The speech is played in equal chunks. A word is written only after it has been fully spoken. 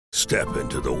Step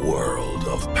into the world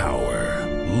of power,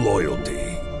 loyalty,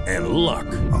 and luck.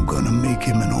 I'm gonna make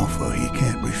him an offer he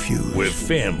can't refuse. With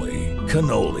family,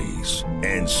 cannolis,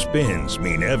 and spins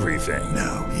mean everything.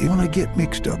 Now, you wanna get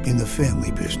mixed up in the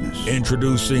family business.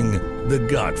 Introducing The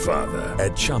Godfather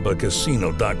at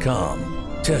ChumbaCasino.com.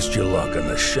 Test your luck in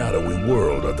the shadowy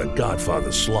world of The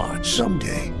Godfather slot.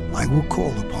 Someday, I will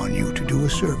call upon you to do a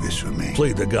service for me.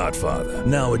 Play The Godfather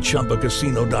now at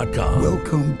ChumbaCasino.com.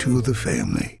 Welcome to the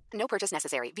family. No purchase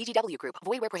necessary. VGW Group.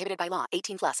 Void where prohibited by law.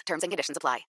 18 plus. Terms and conditions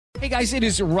apply. Hey guys, it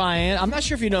is Ryan. I'm not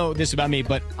sure if you know this about me,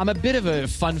 but I'm a bit of a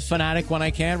fun fanatic when I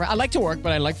can. I like to work,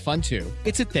 but I like fun too.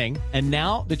 It's a thing. And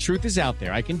now the truth is out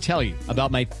there. I can tell you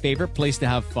about my favorite place to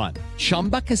have fun.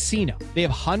 Chumba Casino. They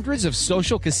have hundreds of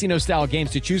social casino style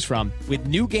games to choose from with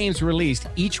new games released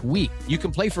each week. You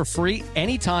can play for free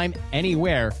anytime,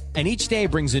 anywhere. And each day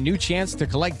brings a new chance to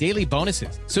collect daily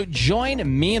bonuses. So join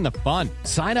me in the fun.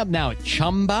 Sign up now at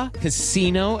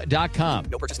ChumbaCasino.com.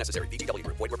 No purchase necessary. VGW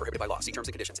Group. Void where prohibited by law. See terms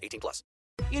and conditions. 18 plus.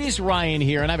 It is Ryan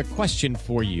here, and I have a question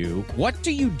for you. What do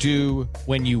you do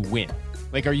when you win?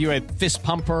 Like, are you a fist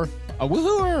pumper, a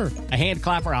woohooer, a hand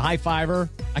clapper, a high fiver?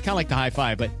 I kind of like the high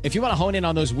five, but if you want to hone in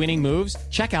on those winning moves,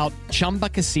 check out Chumba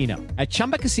Casino. At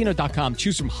ChumbaCasino.com,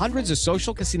 choose from hundreds of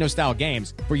social casino style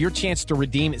games for your chance to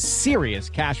redeem serious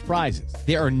cash prizes.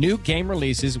 There are new game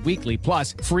releases weekly,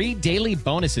 plus free daily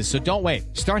bonuses. So don't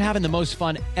wait. Start having the most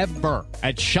fun ever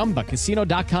at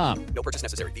ChumbaCasino.com. No purchase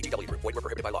necessary. VGW Group. Void where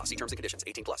prohibited by law. See terms and conditions.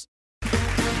 18 plus.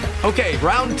 Okay,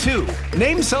 round two.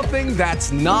 Name something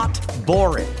that's not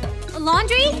boring. A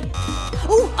laundry?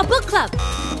 Ooh, a book club.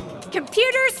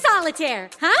 Computer solitaire,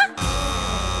 huh?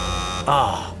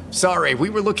 Ah, sorry,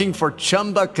 we were looking for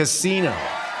Chumba Casino.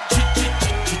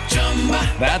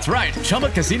 That's right,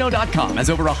 ChumbaCasino.com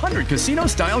has over 100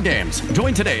 casino-style games.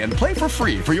 Join today and play for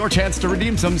free for your chance to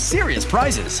redeem some serious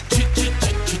prizes.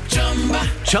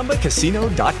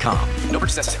 ChumbaCasino.com. No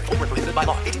purchase necessary. Void where prohibited by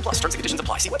law. 18 plus. Terms and conditions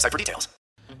apply. See website for details.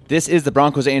 This is the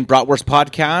Broncos and Bratwurst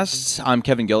podcast. I'm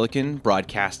Kevin Gillikin,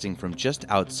 broadcasting from just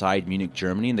outside Munich,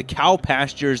 Germany, in the cow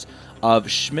pastures of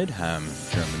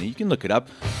Schmidheim, Germany. You can look it up,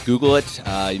 Google it.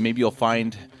 Maybe you'll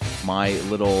find my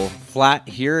little flat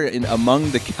here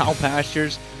among the cow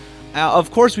pastures.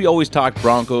 Of course, we always talk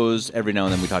Broncos. Every now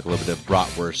and then we talk a little bit of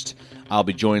Bratwurst. I'll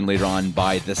be joined later on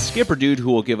by the Skipper Dude,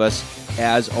 who will give us,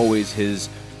 as always, his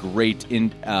great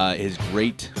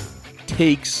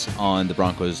takes on the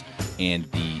Broncos and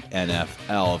the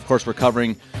NFL. Of course, we're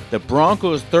covering the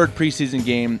Broncos' third preseason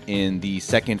game in the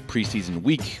second preseason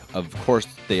week. Of course,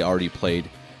 they already played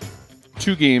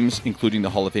two games, including the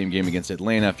Hall of Fame game against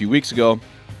Atlanta a few weeks ago.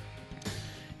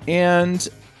 And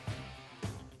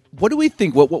what do we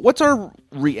think? What's our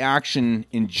reaction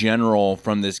in general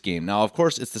from this game? Now, of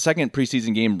course, it's the second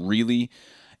preseason game, really,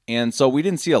 and so we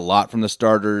didn't see a lot from the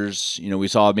starters. You know, we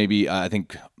saw maybe, I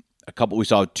think, we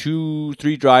saw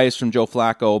 2-3 drives from Joe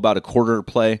Flacco, about a quarter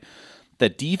play.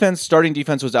 The starting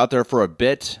defense was out there for a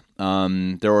bit.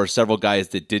 There were several guys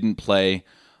that didn't play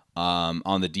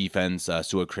on the defense.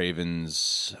 Sua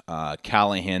Cravens,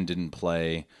 Callahan didn't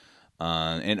play,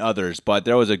 and others. But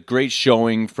there was a great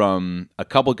showing from a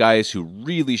couple guys who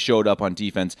really showed up on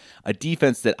defense, a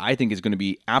defense that I think is going to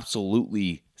be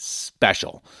absolutely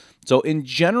special. So in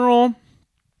general,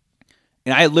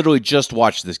 and I literally just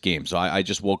watched this game. So I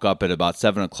just woke up at about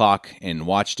 7 o'clock and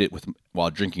watched it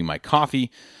while drinking my coffee.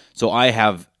 So I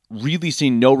have really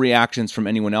seen no reactions from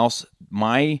anyone else.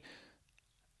 My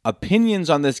opinions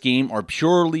on this game are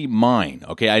purely mine.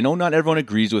 Okay, I know not everyone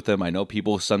agrees with them. I know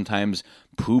people sometimes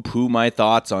poo-poo my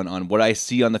thoughts on what I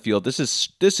see on the field. This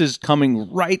is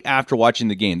coming right after watching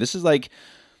the game. This is like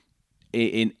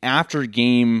an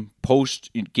after-game,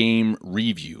 post-game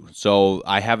review. So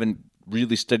I haven't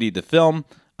really studied the film.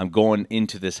 I'm going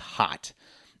into this hot.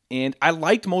 And I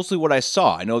liked mostly what I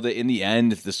saw. I know that in the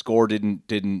end, the score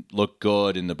didn't look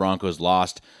good and the Broncos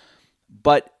lost.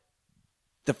 But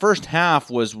the first half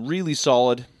was really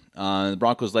solid. The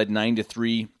Broncos led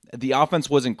 9-3. The offense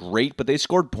wasn't great, but they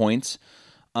scored points.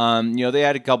 They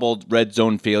had a couple red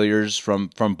zone failures from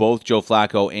both Joe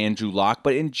Flacco and Drew Lock.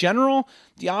 But in general,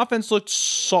 the offense looked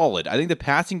solid. I think the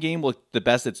passing game looked the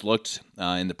best it's looked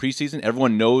in the preseason.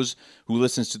 Everyone knows who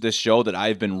listens to this show that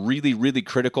I've been really, really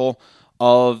critical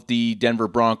of the Denver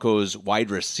Broncos wide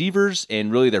receivers and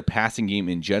really their passing game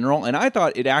in general. And I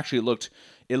thought it actually looked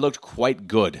quite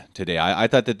good today. I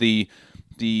thought that the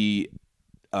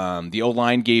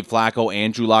O-line gave Flacco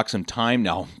and Drew Lock some time.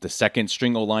 Now, the second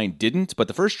string O-line didn't, but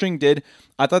the first string did.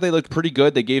 I thought they looked pretty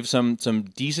good. They gave some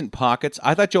decent pockets.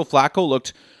 I thought Joe Flacco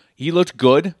looked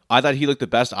good. I thought he looked the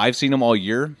best I've seen him all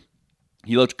year.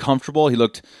 He looked comfortable. He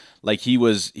looked like he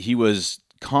was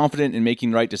confident in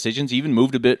making the right decisions. He even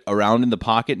moved a bit around in the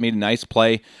pocket, made a nice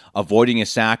play, avoiding a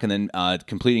sack and then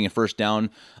completing a first down.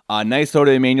 Nice throw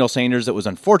to Emmanuel Sanders that was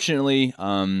unfortunately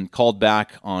called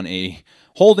back on a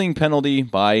holding penalty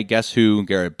by guess who?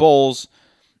 Garrett Bowles.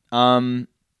 And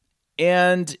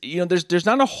there's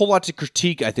not a whole lot to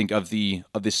critique, I think, of the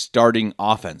starting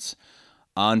offense.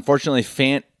 Unfortunately,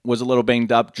 Fant was a little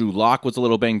banged up. Drew Lock was a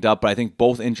little banged up, but I think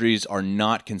both injuries are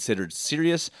not considered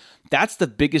serious. That's the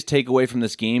biggest takeaway from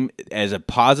this game as a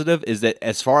positive, is that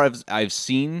as far as I've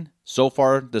seen so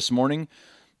far this morning,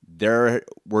 there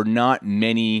were not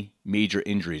many major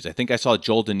injuries. I think I saw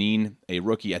Joel Deneen, a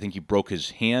rookie. I think he broke his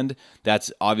hand.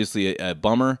 That's obviously a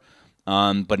bummer,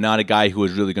 but not a guy who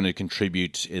is really going to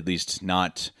contribute, at least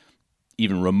not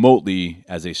even remotely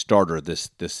as a starter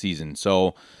this season.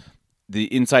 So the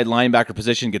inside linebacker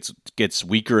position gets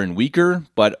weaker and weaker,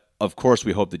 but of course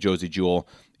we hope that Josie Jewell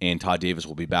and Todd Davis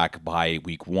will be back by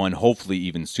week 1, hopefully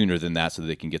even sooner than that, so that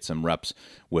they can get some reps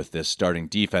with this starting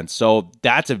defense. So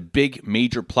that's a big,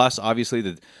 major plus, obviously,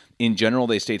 that in general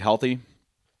they stayed healthy.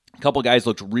 A couple guys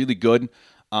looked really good.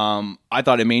 I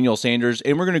thought Emmanuel Sanders,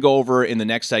 and we're going to go over in the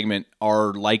next segment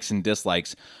our likes and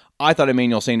dislikes. I thought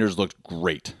Emmanuel Sanders looked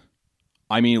great.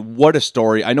 I mean, what a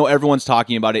story. I know everyone's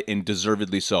talking about it, and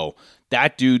deservedly so.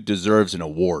 That dude deserves an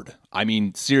award. I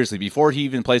mean, seriously, before he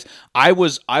even plays, I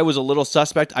was a little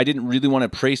suspect. I didn't really want to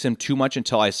praise him too much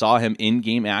until I saw him in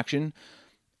game action.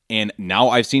 And now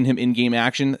I've seen him in game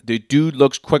action. The dude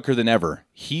looks quicker than ever.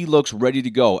 He looks ready to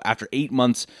go after 8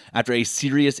 months after a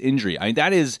serious injury. I mean,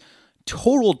 that is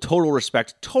total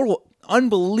respect, total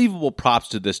unbelievable props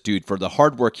to this dude for the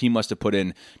hard work he must have put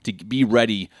in to be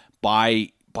ready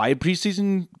by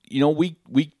preseason,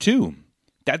 week 2.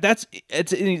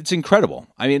 It's incredible.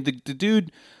 I mean, the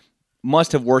dude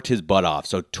must have worked his butt off.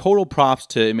 So total props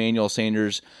to Emmanuel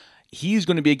Sanders. He's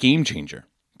going to be a game changer.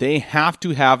 They have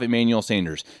to have Emmanuel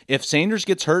Sanders. If Sanders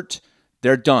gets hurt,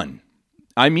 they're done.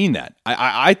 I mean that.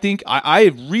 I think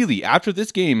I really, after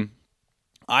this game,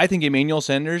 I think Emmanuel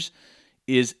Sanders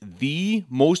is the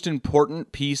most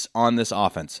important piece on this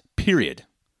offense. Period.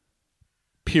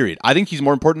 I think he's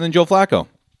more important than Joe Flacco.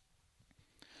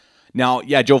 Now,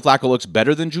 yeah, Joe Flacco looks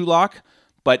better than Drew Lock,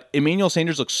 but Emmanuel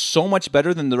Sanders looks so much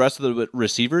better than the rest of the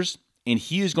receivers, and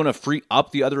he is going to free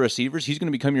up the other receivers. He's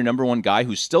going to become your number one guy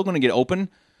who's still going to get open.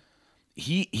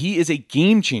 He is a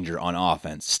game changer on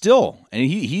offense still, and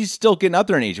he's still getting up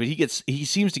there in age, but he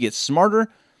seems to get smarter.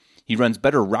 He runs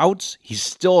better routes. He's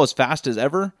still as fast as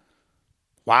ever.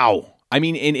 Wow. I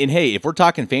mean, and hey, if we're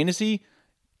talking fantasy,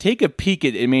 take a peek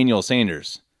at Emmanuel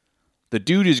Sanders. The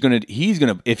dude is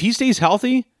if he stays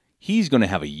healthy, he's going to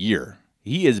have a year.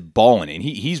 He is balling, and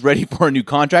he's ready for a new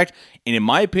contract. And in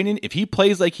my opinion, if he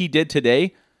plays like he did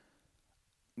today,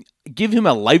 give him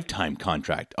a lifetime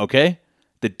contract, okay?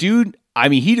 The dude, I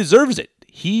mean, he deserves it.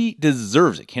 He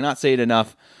deserves it. Cannot say it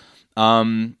enough.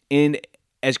 And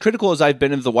as critical as I've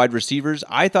been of the wide receivers,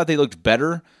 I thought they looked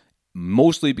better,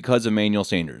 mostly because of Emmanuel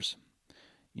Sanders.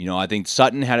 I think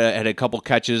Sutton had a couple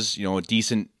catches,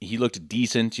 decent. He looked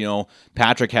decent.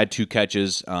 Patrick had 2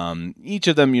 catches. Each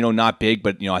of them, not big,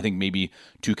 but I think maybe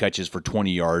 2 catches for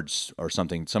 20 yards or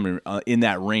something in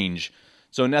that range.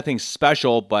 So nothing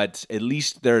special, but at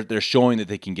least they're showing that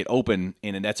they can get open,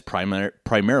 and that's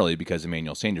primarily because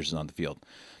Emmanuel Sanders is on the field.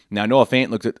 Now Noah Fant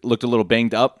looked a little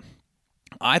banged up.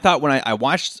 I thought when I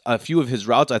watched a few of his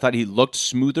routes, I thought he looked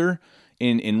smoother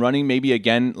in running. Maybe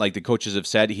again, like the coaches have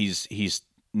said, he's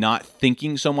not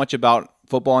thinking so much about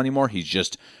football anymore. He's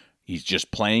just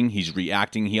playing. He's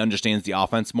reacting. He understands the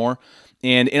offense more.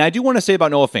 And I do want to say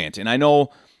about Noah Fant, and I know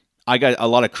I got a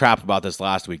lot of crap about this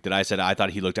last week that I said I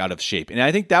thought he looked out of shape. And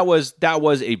I think that was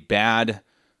a bad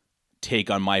take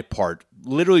on my part,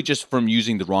 literally just from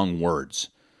using the wrong words.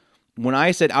 When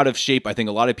I said out of shape, I think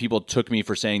a lot of people took me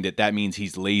for saying that means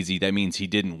he's lazy. That means he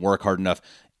didn't work hard enough.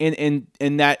 And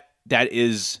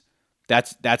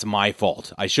that's my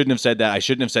fault. I shouldn't have said that. I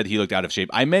shouldn't have said he looked out of shape.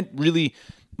 I meant really,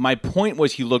 my point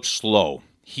was he looked slow.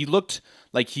 He looked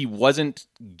like he wasn't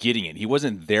getting it. He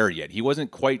wasn't there yet. He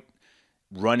wasn't quite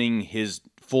running his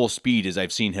full speed as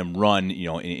I've seen him run,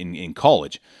 in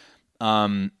college.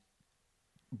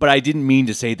 But I didn't mean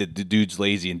to say that the dude's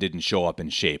lazy and didn't show up in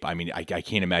shape. I mean, I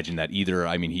can't imagine that either.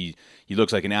 I mean, he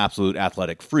looks like an absolute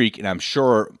athletic freak, and I'm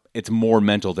sure it's more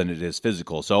mental than it is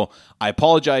physical. So I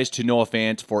apologize to Noah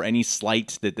Fant for any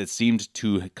slight that seemed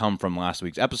to come from last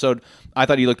week's episode. I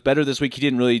thought he looked better this week. He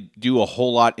didn't really do a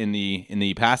whole lot in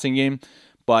the passing game,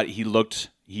 but he looked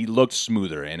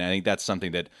smoother, and I think that's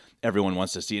something that everyone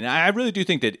wants to see. And I really do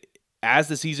think that as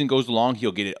the season goes along,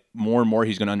 he'll get it more and more.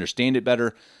 He's going to understand it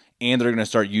better, and they're going to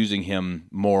start using him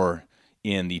more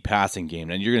in the passing game.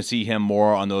 And you're going to see him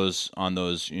more on those,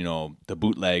 the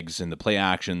bootlegs and the play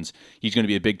actions. He's going to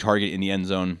be a big target in the end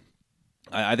zone.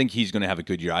 I think he's going to have a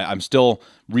good year. I'm still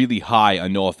really high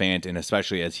on Noah Fant, and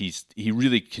especially as he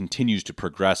really continues to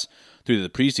progress through the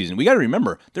preseason. We got to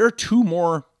remember, there are 2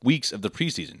 more weeks of the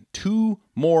preseason. 2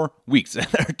 more weeks.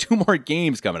 There are 2 more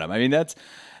games coming up. I mean,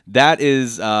 that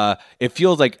is it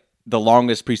feels like the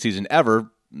longest preseason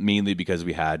ever, mainly because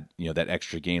we had, that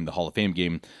extra game, the Hall of Fame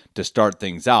game, to start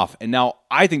things off. And now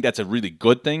I think that's a really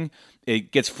good thing.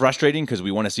 It gets frustrating because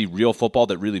we want to see real football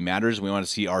that really matters. We want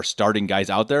to see our starting guys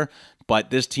out there. But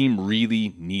this team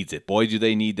really needs it. Boy, do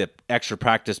they need the extra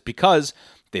practice, because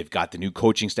they've got the new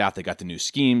coaching staff, they got the new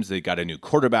schemes, they got a new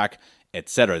quarterback,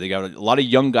 etc. They got a lot of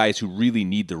young guys who really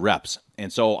need the reps.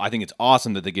 And so I think it's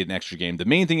awesome that they get an extra game. The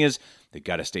main thing is they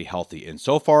got to stay healthy. And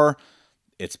so far,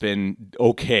 it's been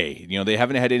okay. They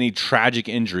haven't had any tragic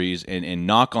injuries, and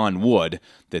knock on wood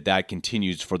that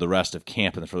continues for the rest of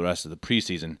camp and for the rest of the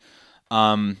preseason.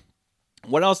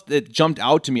 What else that jumped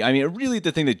out to me? I mean, really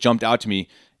the thing that jumped out to me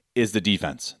is the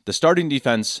defense. The starting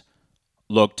defense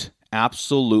looked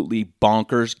absolutely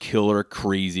bonkers, killer,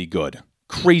 crazy good.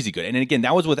 Crazy good. And again,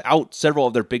 that was without several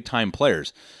of their big-time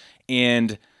players.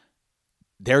 And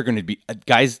they're going to be,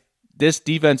 guys, this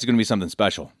defense is going to be something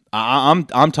special.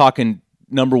 I'm talking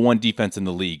number 1 defense in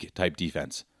the league type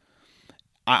defense.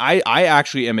 I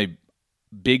actually am a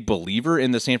big believer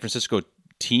in the San Francisco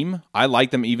team. I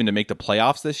like them even to make the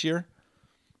playoffs this year.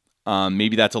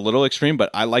 Maybe that's a little extreme, but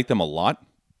I like them a lot.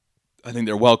 I think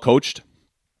they're well coached.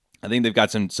 I think they've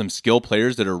got some skill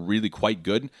players that are really quite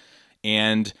good.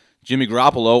 And Jimmy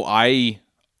Garoppolo, I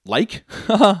like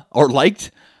or liked.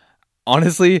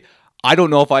 Honestly, I don't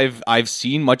know if I've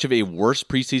seen much of a worse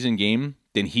preseason game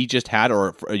than he just had,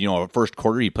 or a first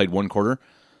quarter. He played 1 quarter,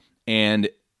 and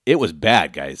it was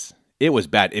bad, guys. It was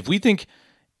bad. If we think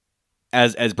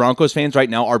as Broncos fans right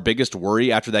now, our biggest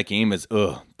worry after that game is,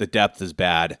 the depth is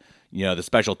bad. The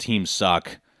special teams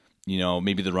suck.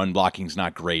 Maybe the run blocking's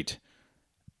not great.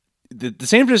 The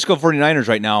San Francisco 49ers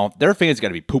right now, their fans got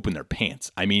to be pooping their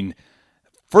pants. I mean,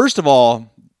 first of all,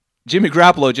 Jimmy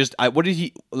Garoppolo what did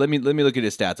he, let me look at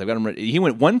his stats. I've got him ready. He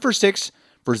went 1 for 6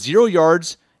 for 0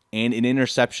 yards and an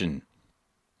interception.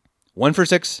 1 for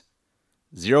 6,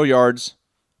 0 yards,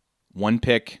 1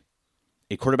 pick,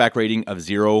 a quarterback rating of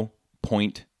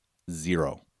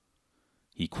 0.0.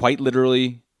 He quite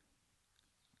literally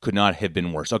could not have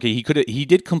been worse. Okay, he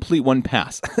did complete 1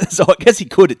 pass, so I guess he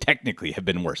could technically have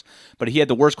been worse. But he had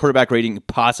the worst quarterback rating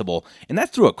possible, and that's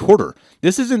through a quarter.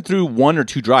 This isn't through 1 or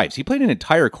 2 drives. He played an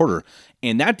entire quarter,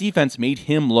 and that defense made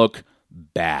him look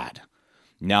bad.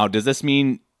 Now, does this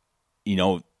mean,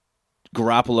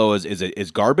 Garoppolo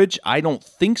is garbage? I don't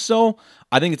think so.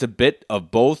 I think it's a bit of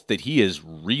both, that he is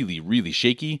really, really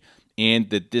shaky, and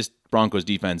that this Broncos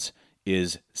defense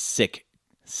is sick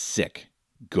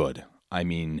good. I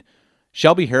mean,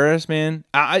 Shelby Harris, man,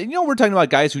 we're talking about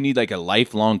guys who need like a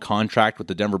lifelong contract with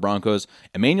the Denver Broncos.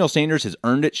 Emmanuel Sanders has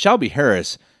earned it. Shelby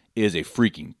Harris is a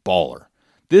freaking baller.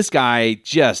 This guy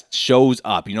just shows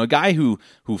up. A guy who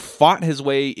fought his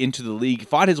way into the league,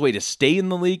 fought his way to stay in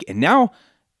the league, and now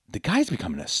the guy's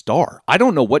becoming a star. I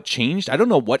don't know what changed. I don't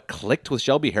know what clicked with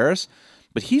Shelby Harris,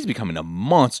 but he's becoming a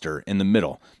monster in the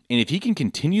middle. And if he can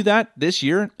continue that this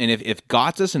year, and if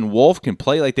Gotsis and Wolf can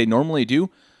play like they normally do,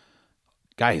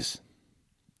 guys,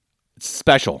 it's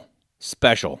special.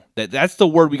 That's the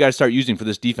word we got to start using for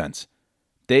this defense.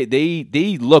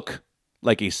 They look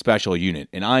like a special unit,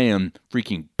 and I am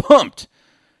freaking pumped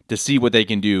to see what they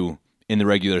can do in the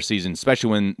regular season,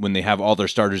 especially when they have all their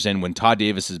starters in, when Todd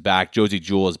Davis is back, Josie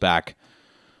Jewell is back.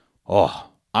 Oh,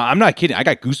 I'm not kidding. I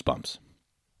got goosebumps.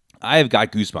 I have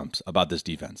got goosebumps about this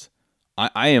defense.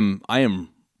 I am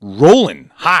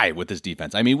rolling high with this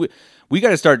defense. I mean, we got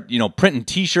to start, printing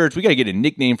T-shirts. We got to get a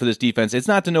nickname for this defense. It's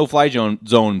not the no-fly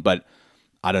zone, but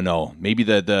I don't know. Maybe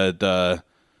the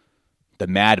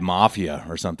Mad Mafia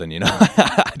or something.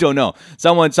 I don't know.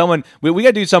 Someone. We got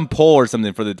to do some poll or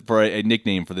something for a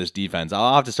nickname for this defense.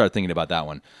 I'll have to start thinking about that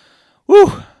one.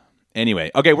 Woo. Anyway,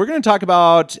 okay, we're going to talk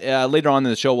about later on in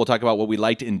the show. We'll talk about what we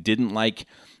liked and didn't like,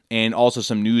 and also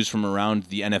some news from around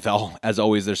the NFL. As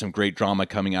always, there's some great drama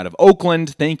coming out of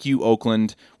Oakland. Thank you,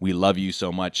 Oakland. We love you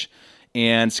so much.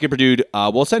 And Skipper Dude,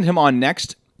 we'll send him on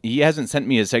next. He hasn't sent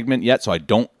me a segment yet, so I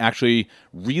don't actually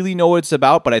really know what it's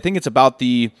about, but I think it's about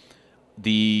the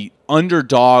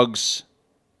underdogs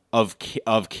of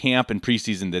camp and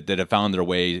preseason that have found their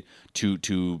way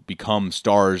to become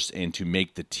stars and to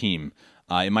make the team.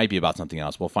 It might be about something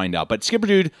else. We'll find out. But Skipper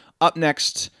Dude, up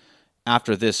next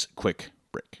after this quick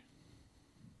break.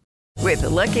 With the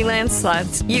Lucky Land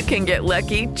Slots, you can get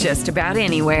lucky just about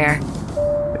anywhere.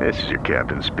 This is your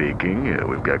captain speaking.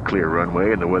 We've got clear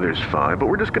runway and the weather's fine, but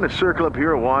we're just going to circle up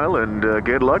here a while and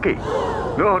get lucky.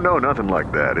 No, nothing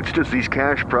like that. It's just these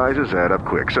cash prizes add up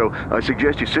quick. So I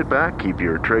suggest you sit back, keep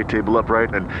your tray table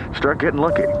upright, and start getting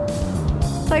lucky.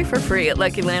 Play for free at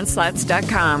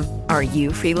LuckyLandSlots.com. Are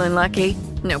you feeling lucky?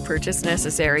 No purchase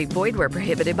necessary. Void where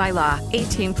prohibited by law.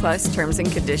 18 plus terms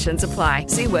and conditions apply.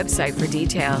 See website for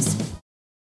details.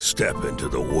 Step into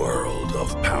the world of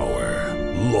power,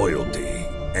 loyalty,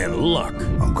 and luck.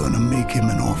 I'm gonna make him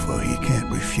an offer he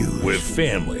can't refuse. With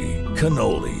family,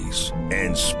 cannolis,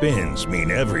 and spins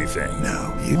mean everything.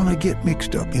 Now, you wanna get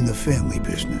mixed up in the family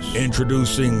business.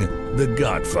 Introducing The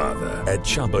Godfather at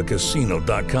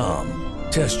ChumbaCasino.com.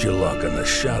 Test your luck in the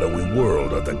shadowy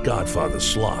world of The Godfather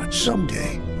slot.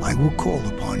 Someday, I will call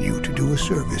upon you to do a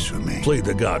service for me. Play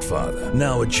The Godfather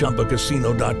now at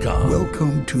ChumbaCasino.com.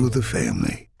 Welcome to the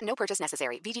family. No purchase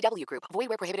necessary. VGW Group. Void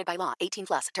where prohibited by law. 18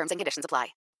 plus. Terms and conditions apply.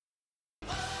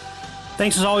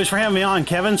 Thanks as always for having me on,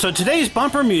 Kevin. So today's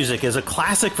bumper music is a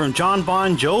classic from John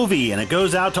Bon Jovi, and it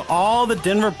goes out to all the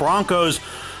Denver Broncos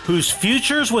whose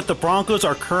futures with the Broncos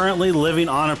are currently living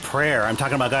on a prayer. I'm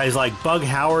talking about guys like Bug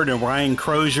Howard and Ryan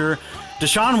Crozier,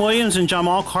 Deshaun Williams and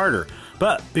Jamal Carter.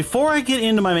 But before I get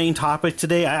into my main topic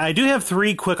today, I do have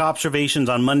 3 quick observations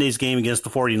on Monday's game against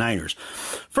the 49ers.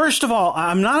 First of all,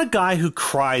 I'm not a guy who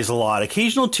cries a lot.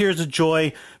 Occasional tears of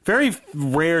joy, very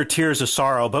rare tears of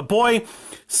sorrow. But boy,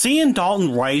 seeing Dalton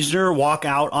Reisner walk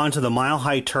out onto the Mile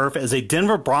High Turf as a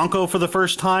Denver Bronco for the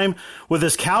first time with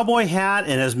his cowboy hat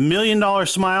and his $1 million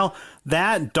smile,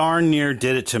 that darn near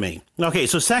did it to me. Okay,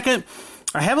 so second,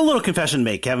 I have a little confession to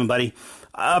make, Kevin, buddy.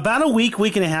 About a week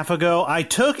and a half ago, I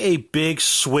took a big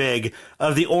swig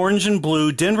of the orange and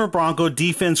blue Denver Bronco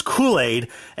defense Kool-Aid,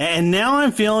 and now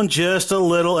I'm feeling just a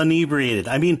little inebriated.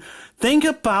 I mean, think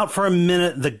about for a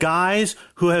minute the guys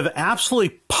who have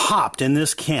absolutely popped in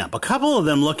this camp. A couple of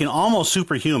them looking almost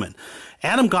superhuman.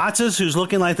 Adam Gotsis, who's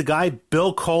looking like the guy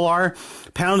Bill Kollar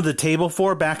pounded the table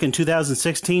for back in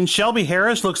 2016. Shelby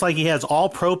Harris looks like he has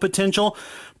all-pro potential.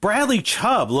 Bradley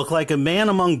Chubb looked like a man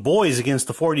among boys against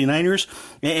the 49ers.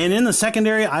 And in the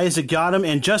secondary, Isaac Yiadom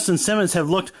and Justin Simmons have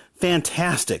looked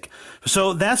fantastic.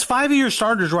 So that's 5 of your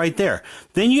starters right there.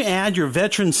 Then you add your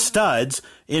veteran studs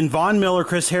in Von Miller,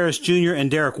 Chris Harris Jr.,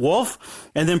 and Derek Wolfe,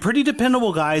 and then pretty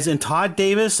dependable guys in Todd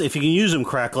Davis, if you can use them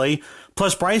correctly,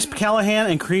 plus Bryce Callahan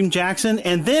and Kareem Jackson,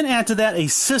 and then add to that a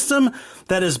system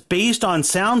that is based on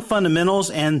sound fundamentals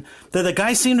and that the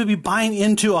guys seem to be buying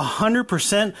into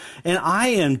 100%, and I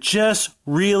am just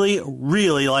really,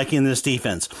 really liking this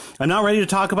defense. I'm not ready to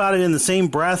talk about it in the same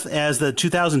breath as the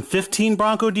 2015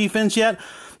 Bronco defense yet,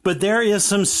 but there is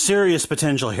some serious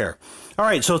potential here. All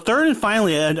right, so third and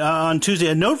finally on Tuesday,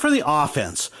 a note for the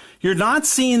offense. You're not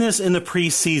seeing this in the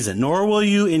preseason, nor will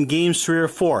you in games 3 or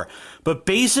 4. But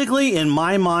basically, in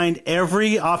my mind,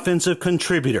 every offensive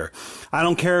contributor, I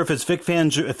don't care if it's Vic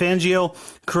Fangio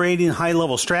creating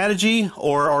high-level strategy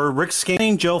or Rick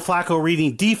Scanning, Joe Flacco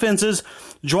reading defenses,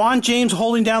 Juwan James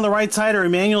holding down the right side, or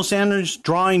Emmanuel Sanders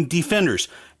drawing defenders.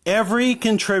 Every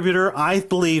contributor, I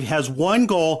believe, has one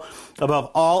goal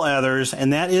above all others,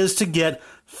 and that is to get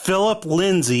Philip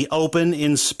Lindsay open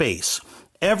in space.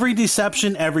 Every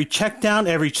deception, every check down,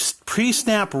 every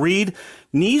pre-snap read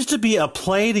needs to be a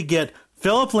play to get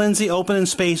Philip Lindsay open in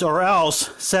space, or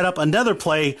else set up another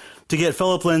play to get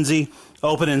Philip Lindsay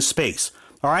open in space.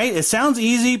 All right? It sounds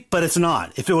easy, but it's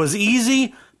not. If it was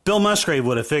easy, Bill Musgrave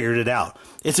would have figured it out.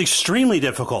 It's extremely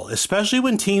difficult, especially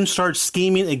when teams start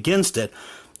scheming against it.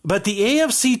 But the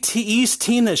AFC East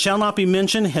team that shall not be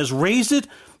mentioned has raised it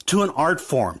to an art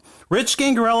form. Rich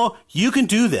Scangarello, you can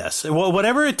do this.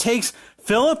 Whatever it takes,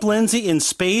 Philip Lindsay in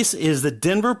space is the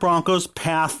Denver Broncos'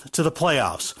 path to the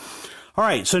playoffs. All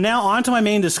right, so now on to my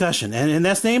main discussion, and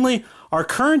that's namely our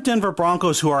current Denver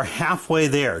Broncos who are halfway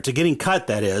there, to getting cut,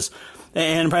 that is,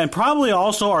 and probably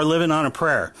also are living on a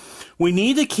prayer. We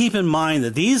need to keep in mind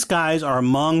that these guys are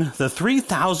among the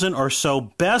 3,000 or so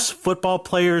best football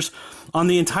players on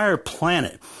the entire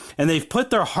planet. And they've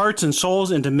put their hearts and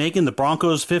souls into making the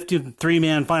Broncos'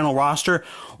 53-man final roster,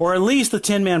 or at least the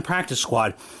 10-man practice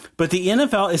squad. But the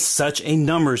NFL is such a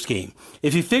numbers game.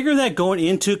 If you figure that going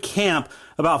into camp,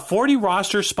 about 40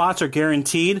 roster spots are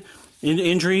guaranteed,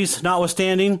 injuries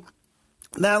notwithstanding,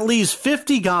 that leaves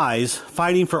 50 guys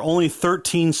fighting for only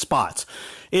 13 spots.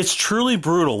 It's truly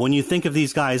brutal when you think of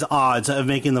these guys' odds of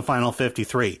making the final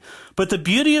 53. But the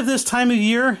beauty of this time of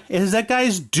year is that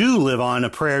guys do live on a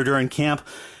prayer during camp.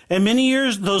 And many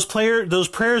years, those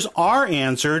prayers are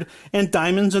answered, and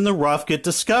diamonds in the rough get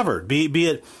discovered, be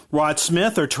it Rod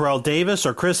Smith or Terrell Davis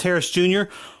or Chris Harris Jr.,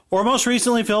 or most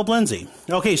recently, Philip Lindsay.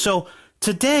 Okay, so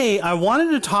Today, I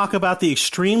wanted to talk about the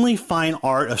extremely fine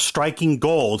art of striking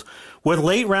gold with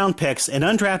late round picks and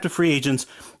undrafted free agents,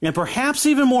 and perhaps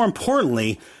even more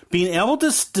importantly, being able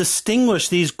to distinguish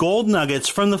these gold nuggets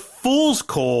from the fool's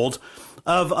gold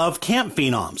of camp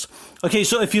phenoms. Okay,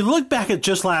 so if you look back at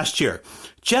just last year,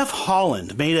 Jeff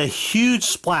Holland made a huge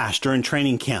splash during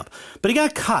training camp, but he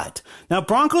got cut. Now,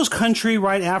 Broncos country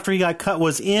right after he got cut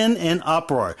was in an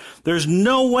uproar. There's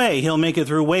no way he'll make it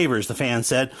through waivers, the fans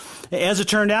said. As it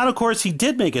turned out, of course, he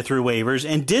did make it through waivers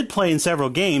and did play in several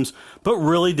games, but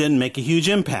really didn't make a huge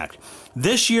impact.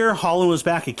 This year, Holland was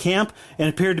back at camp and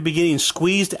appeared to be getting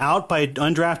squeezed out by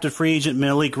undrafted free agent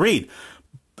Malik Reed.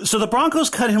 So the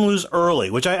Broncos cut him loose early,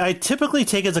 which I typically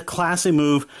take as a classy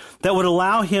move that would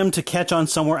allow him to catch on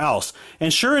somewhere else.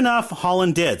 And sure enough,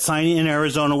 Holland did, signing in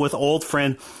Arizona with old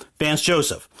friend Vance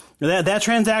Joseph. That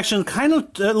transaction kind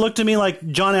of looked to me like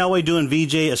John Elway doing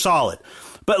VJ a solid.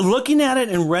 But looking at it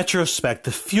in retrospect,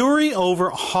 the fury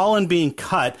over Holland being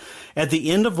cut at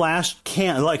the end of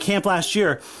camp last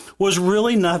year was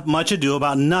really not much ado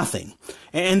about nothing.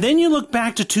 And then you look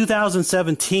back to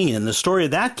 2017, and the story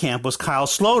of that camp was Kyle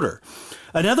Sloter,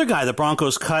 another guy the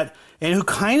Broncos cut and who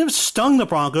kind of stung the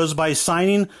Broncos by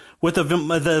signing with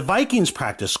the Vikings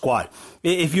practice squad.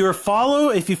 If you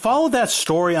follow that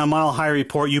story on Mile High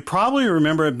Report, you probably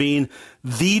remember it being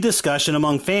the discussion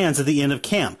among fans at the end of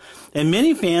camp. And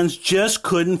many fans just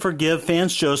couldn't forgive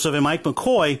Vance Joseph and Mike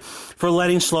McCoy for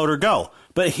letting Sloter go.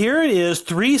 But here it is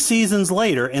 3 seasons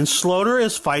later, and Sloter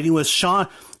is fighting with Sean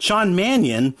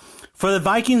Mannion for the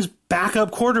Vikings'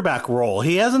 backup quarterback role.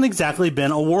 He hasn't exactly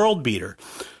been a world beater.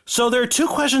 So there are 2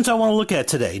 questions I want to look at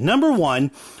today. Number 1,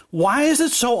 why is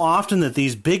it so often that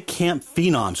these big camp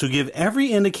phenoms who give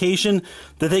every indication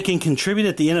that they can contribute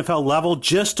at the NFL level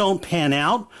just don't pan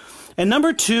out? And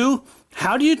number 2,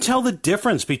 how do you tell the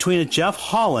difference between a Jeff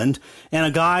Holland and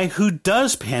a guy who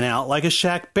does pan out like a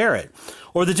Shaq Barrett?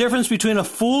 Or the difference between a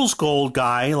fool's gold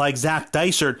guy like Zach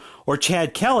Dysert or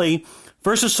Chad Kelly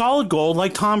versus solid gold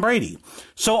like Tom Brady?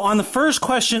 So on the first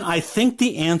question, I think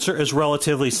the answer is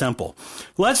relatively simple.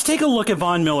 Let's take a look at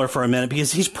Von Miller for a minute,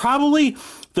 because he's probably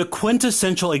the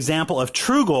quintessential example of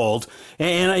true gold,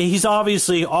 and he's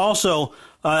obviously also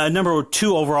number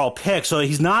 2 overall pick, so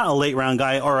he's not a late round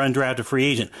guy or undrafted free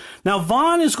agent. Now,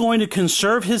 Vaughn is going to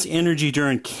conserve his energy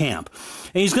during camp,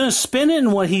 and he's going to spend it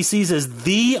in what he sees as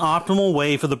the optimal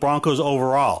way for the Broncos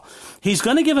overall. He's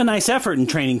going to give a nice effort in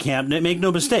training camp, make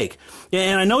no mistake.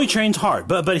 And I know he trains hard,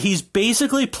 but he's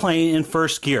basically playing in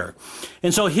first gear.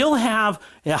 And so he'll have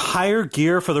a higher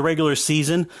gear for the regular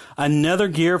season, another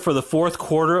gear for the fourth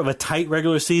quarter of a tight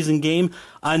regular season game,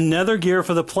 another gear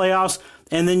for the playoffs,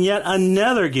 and then yet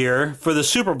another gear for the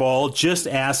Super Bowl. Just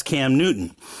ask Cam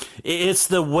Newton. It's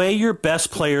the way your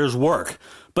best players work.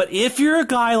 But if you're a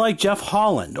guy like Jeff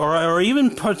Holland or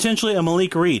even potentially a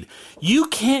Malik Reed, you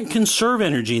can't conserve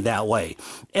energy that way.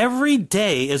 Every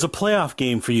day is a playoff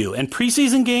game for you. And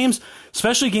preseason games,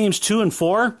 especially games 2 and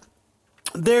 4,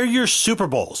 they're your Super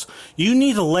Bowls. You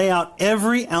need to lay out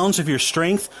every ounce of your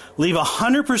strength, leave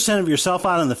 100% of yourself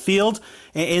out on the field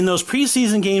in those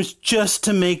preseason games just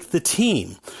to make the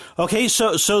team. Okay,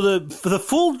 so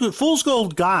the fool's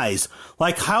gold guys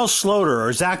like Kyle Sloter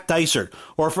or Zach Dysert,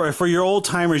 or for your old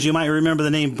timers, you might remember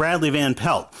the name Bradley Van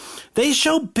Pelt. They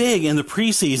show big in the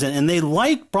preseason, and they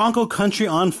light Bronco country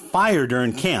on fire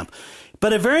during camp.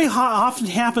 But it very often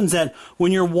happens that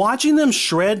when you're watching them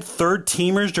shred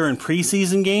third-teamers during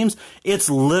preseason games, it's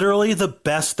literally the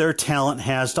best their talent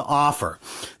has to offer.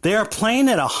 They are playing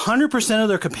at 100% of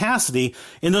their capacity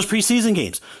in those preseason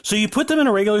games. So you put them in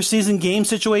a regular season game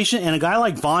situation, and a guy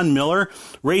like Von Miller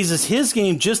raises his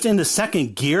game just into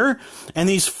second gear, and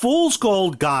these fool's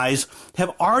gold guys have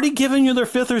already given you their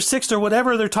 5th or 6th or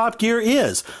whatever their top gear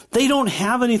is. They don't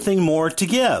have anything more to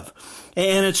give.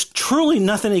 And it's truly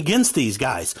nothing against these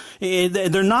guys.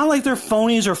 They're not like they're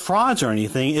phonies or frauds or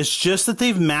anything. It's just that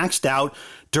they've maxed out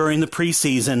during the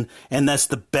preseason, and that's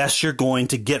the best you're going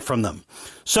to get from them.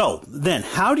 So then,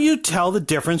 how do you tell the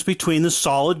difference between the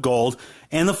solid gold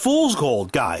and the fool's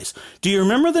gold guys? Do you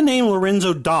remember the name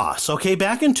Lorenzo Doss? Okay,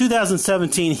 back in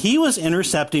 2017, he was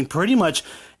intercepting pretty much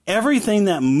everything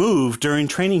that moved during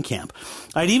training camp.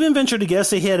 I'd even venture to guess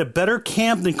that he had a better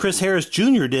camp than Chris Harris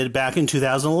Jr. did back in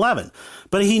 2011.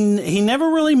 But he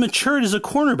never really matured as a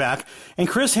cornerback, and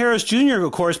Chris Harris Jr.,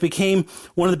 of course, became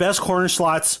one of the best corner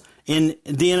slots in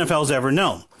the NFL's ever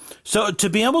known. So to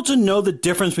be able to know the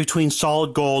difference between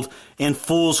solid gold and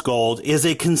fool's gold is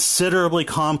a considerably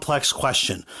complex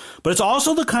question. But it's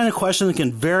also the kind of question that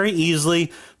can very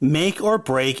easily make or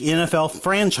break NFL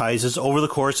franchises over the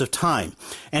course of time.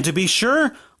 And to be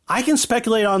sure, I can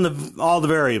speculate on all the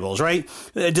variables, right?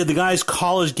 Did the guy's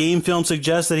college game film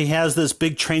suggest that he has this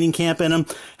big training camp in him?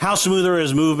 How smooth are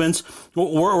his movements?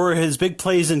 Were his big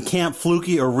plays in camp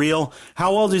fluky or real?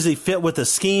 How well does he fit with the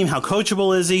scheme? How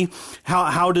coachable is he?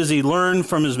 How does he learn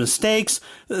from his mistakes?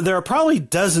 There are probably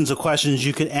dozens of questions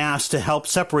you could ask to help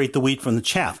separate the wheat from the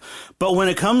chaff. But when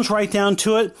it comes right down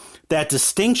to it, that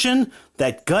distinction,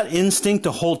 that gut instinct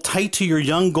to hold tight to your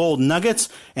young gold nuggets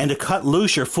and to cut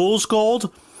loose your fool's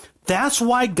gold, that's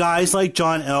why guys like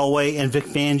John Elway and Vic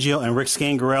Fangio and Rick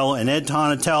Scangarello and Ed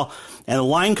Donatel and the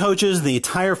line coaches and the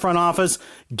entire front office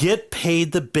get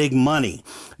paid the big money,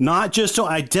 not just to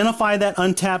identify that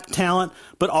untapped talent,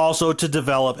 but also to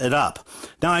develop it up.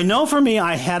 Now, I know for me,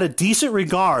 I had a decent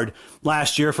regard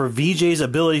last year for VJ's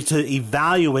ability to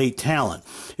evaluate talent.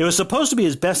 It was supposed to be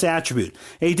his best attribute.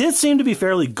 And he did seem to be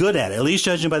fairly good at it, at least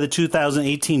judging by the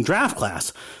 2018 draft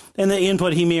class and the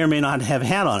input he may or may not have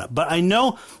had on it. But I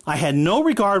know I had no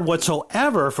regard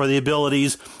whatsoever for the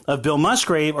abilities of Bill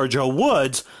Musgrave or Joe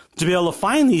Woods to be able to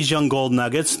find these young gold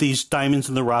nuggets, these diamonds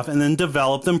in the rough, and then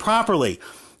develop them properly.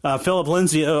 Philip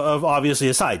Lindsay, obviously,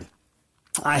 aside.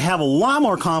 I have a lot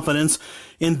more confidence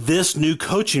in this new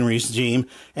coaching regime,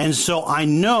 and so I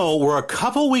know we're a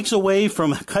couple weeks away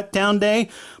from cut down day,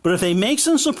 but if they make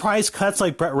some surprise cuts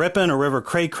like Brett Rippon or River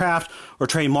Craycraft or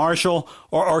Trey Marshall,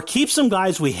 or keep some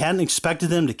guys we hadn't expected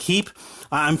them to keep,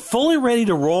 I'm fully ready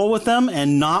to roll with them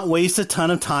and not waste a ton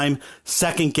of time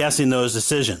second guessing those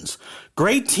decisions.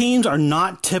 Great teams are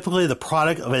not typically the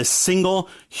product of a single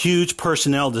huge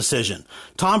personnel decision.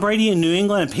 Tom Brady in New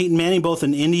England and Peyton Manning both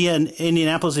in India and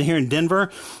Indianapolis and here in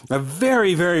Denver are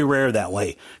very, very rare that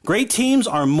way. Great teams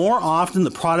are more often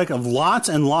the product of lots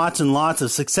and lots and lots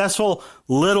of successful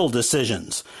little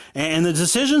decisions. And the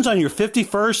decisions on your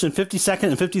 51st and 52nd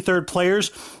and 53rd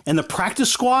players and the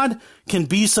practice squad can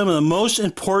be some of the most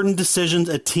important decisions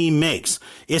a team makes.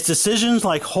 It's decisions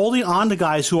like holding on to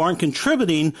guys who aren't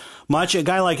contributing much, a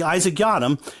guy like Isaac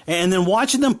Yiadom, and then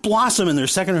watching them blossom in their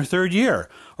second or third year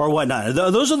or whatnot.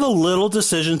 Those are the little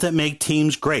decisions that make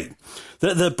teams great.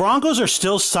 The Broncos are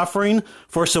still suffering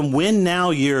for some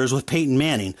win-now years with Peyton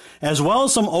Manning, as well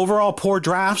as some overall poor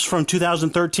drafts from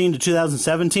 2013 to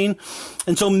 2017.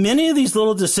 And so many of these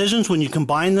little decisions, when you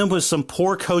combine them with some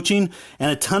poor coaching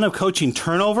and a ton of coaching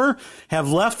turnover,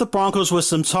 have left the Broncos with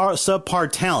some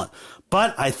subpar talent.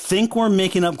 But I think we're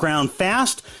making up ground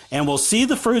fast, and we'll see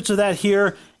the fruits of that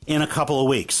here in a couple of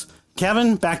weeks.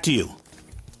 Kevin, back to you.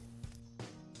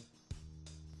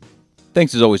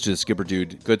 Thanks as always to the Skipper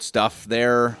Dude. Good stuff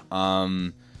there.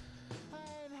 Yeah,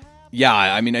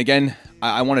 I mean, again,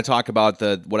 I want to talk about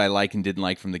what I like and didn't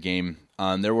like from the game.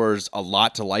 There was a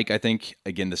lot to like, I think.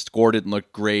 Again, the score didn't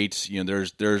look great. You know,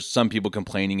 there's some people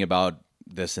complaining about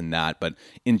this and that, but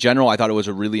in general, I thought it was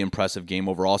a really impressive game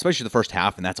overall, especially the first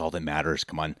half, and that's all that matters.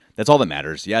 Come on, that's all that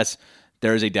matters. Yes,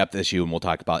 there is a depth issue, and we'll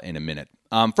talk about in a minute.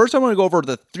 First, I want to go over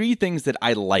the 3 things that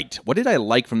I liked. What did I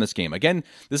like from this game? Again,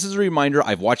 this is a reminder.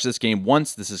 I've watched this game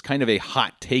once. This is kind of a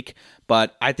hot take,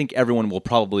 but I think everyone will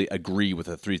probably agree with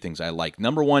the 3 things I like.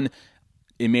 Number 1,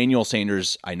 Emmanuel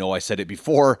Sanders. I know I said it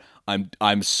before.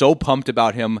 I'm so pumped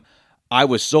about him. I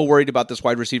was so worried about this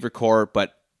wide receiver core,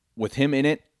 but with him in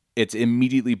it, it's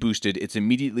immediately boosted. It's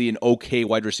immediately an okay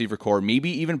wide receiver core, maybe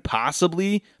even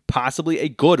possibly a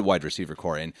good wide receiver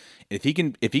core. And if he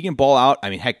can ball out, I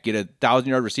mean, heck, get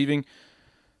 1,000-yard receiving,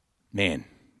 man.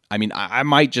 I mean, I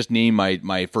might just name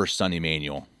my first son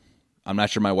Emmanuel. I'm not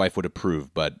sure my wife would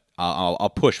approve, but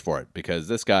I'll push for it because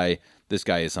this guy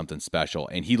is something special,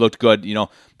 and he looked good. You know,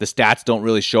 the stats don't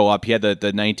really show up. He had the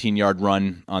 19-yard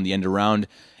run on the end around.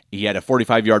 He had a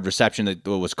 45-yard reception that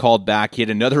was called back. He had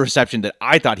another reception that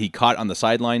I thought he caught on the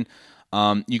sideline.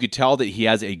 You could tell that he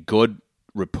has a good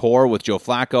rapport with Joe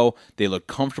Flacco. They look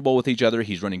comfortable with each other.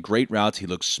 He's running great routes. He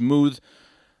looks smooth.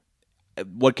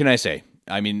 What can I say?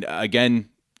 I mean, again,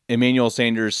 Emmanuel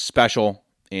Sanders special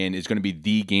and is going to be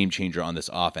the game changer on this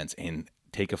offense. And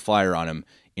take a flyer on him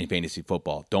in fantasy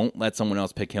football. Don't let someone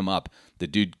else pick him up. The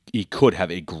dude, he could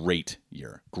have a great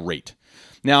year. Great.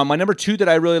 Now, my number 2 that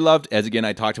I really loved, as again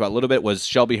I talked about a little bit, was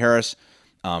Shelby Harris,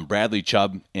 Bradley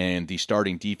Chubb, and the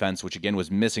starting defense, which again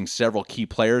was missing several key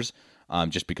players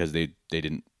just because they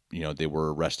didn't, you know, they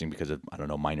were resting because of, I don't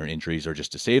know, minor injuries or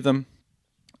just to save them.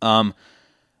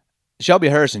 Shelby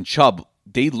Harris and Chubb,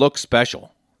 they look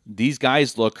special. These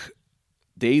guys look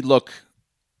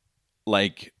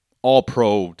like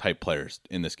all-pro type players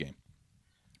in this game.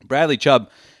 Bradley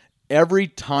Chubb, every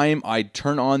time I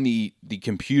turn on the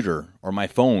computer or my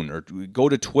phone or go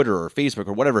to Twitter or Facebook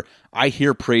or whatever, I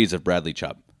hear praise of Bradley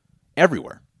Chubb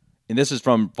everywhere. And this is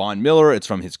from Von Miller. It's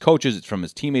from his coaches. It's from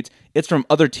his teammates. It's from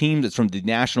other teams. It's from the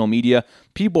national media.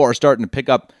 People are starting to pick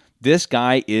up this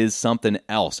guy is something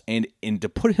else. And to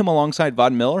put him alongside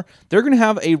Von Miller, they're going to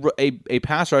have a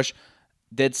pass rush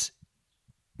that's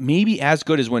maybe as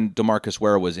good as when DeMarcus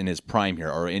Ware was in his prime here,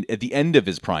 or at the end of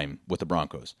his prime with the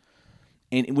Broncos.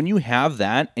 And when you have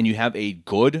that and you have a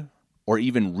good or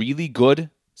even really good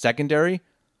secondary,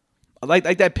 like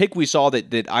that pick we saw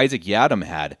that Isaac Yiadom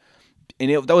had, and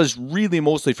that was really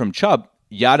mostly from Chubb.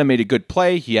 Yiadom made a good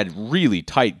play. He had really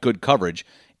tight, good coverage.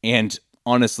 And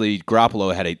honestly,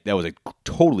 Garoppolo that was a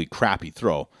totally crappy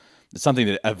throw. It's something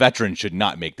that a veteran should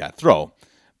not make that throw.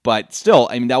 But still,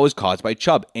 I mean, that was caused by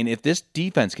Chubb. And if this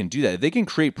defense can do that, if they can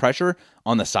create pressure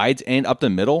on the sides and up the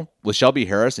middle with Shelby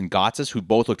Harris and Gotsis, who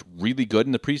both looked really good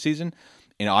in the preseason,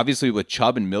 and obviously with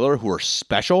Chubb and Miller, who are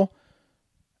special,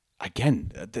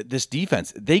 again, this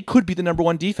defense, they could be the number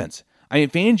one defense. I mean,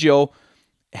 Fangio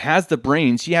has the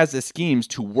brains, he has the schemes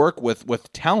to work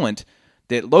with talent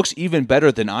that looks even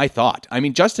better than I thought. I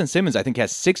mean, Justin Simmons, I think,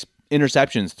 has 6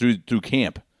 interceptions through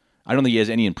camp. I don't think he has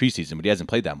any in preseason, but he hasn't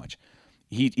played that much.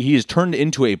 He has turned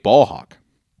into a ball hawk.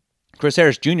 Chris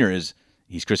Harris Jr.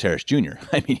 he's Chris Harris Jr.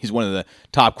 I mean, he's one of the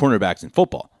top cornerbacks in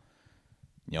football.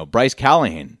 Bryce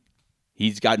Callahan,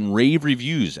 he's gotten rave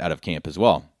reviews out of camp as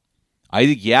well.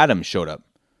 Isaac Yiadom showed up.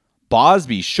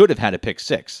 Bosby should have had a pick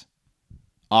 6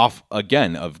 off,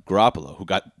 again, of Garoppolo, who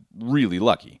got really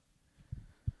lucky.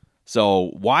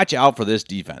 So watch out for this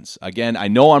defense. Again, I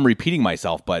know I'm repeating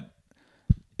myself, but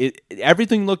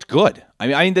everything looked good. I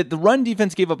mean, the run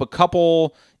defense gave up a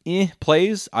couple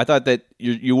plays. I thought that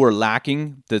you were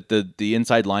lacking the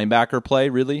inside linebacker play,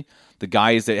 really. The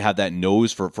guys that have that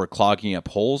nose for clogging up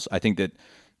holes. I think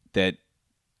that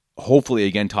hopefully,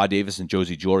 again, Todd Davis and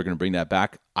Josie Jewell are going to bring that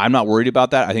back. I'm not worried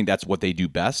about that. I think that's what they do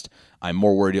best. I'm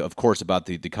more worried, of course, about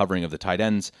the covering of the tight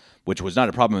ends, which was not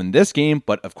a problem in this game,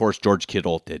 but of course, George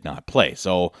Kittle did not play.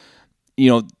 So,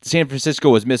 San Francisco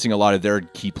was missing a lot of their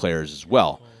key players as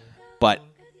well. But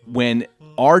when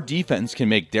our defense can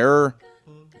make their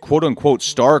quote-unquote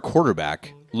star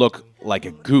quarterback look like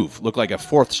a goof, look like a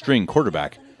fourth-string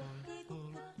quarterback,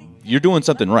 you're doing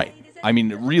something right. I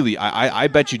mean, really, I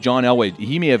bet you John Elway,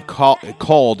 he may have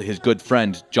called his good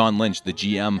friend John Lynch, the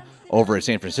GM over at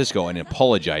San Francisco, and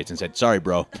apologized and said, "Sorry,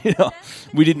 bro,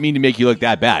 we didn't mean to make you look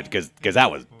that bad because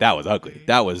that was ugly.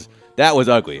 That was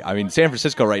ugly." I mean, San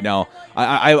Francisco right now,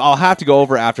 I'll have to go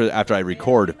over after I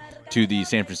record to the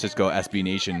San Francisco SB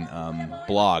Nation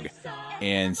blog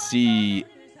and see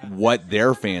what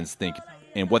their fans think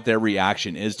and what their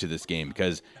reaction is to this game,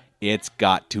 because it's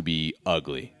got to be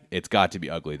ugly. It's got to be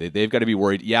ugly. They've got to be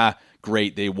worried. Yeah,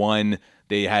 great. They won.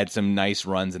 They had some nice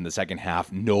runs in the second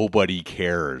half. Nobody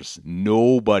cares.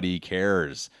 Nobody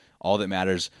cares. All that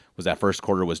matters was that first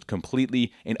quarter was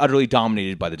completely and utterly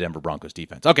dominated by the Denver Broncos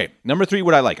defense. Okay, number 3,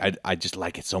 what I like. I just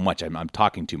like it so much. I'm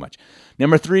talking too much.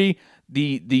 Number 3,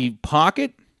 the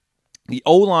pocket, the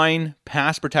O-line,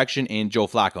 pass protection, and Joe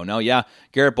Flacco. Now, yeah,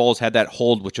 Garrett Bowles had that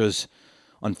hold, which was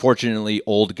unfortunately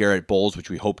old Garrett Bowles, which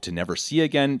we hope to never see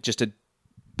again. Just a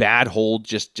bad hold,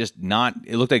 just not,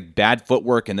 it looked like bad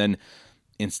footwork, and then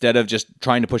instead of just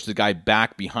trying to push the guy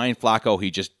back behind Flacco,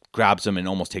 he just grabs him and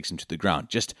almost takes him to the ground.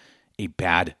 Just a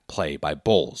bad play by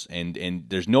Bowles, and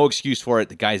there's no excuse for it.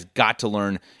 The guy's got to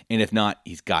learn, and if not,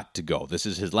 he's got to go. This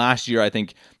is his last year, I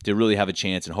think, to really have a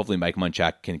chance, and hopefully Mike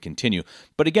Munchak can continue.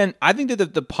 But again, I think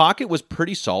that the pocket was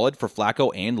pretty solid for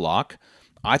Flacco and Locke.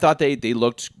 I thought they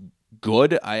looked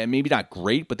good. Maybe not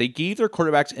great, but they gave their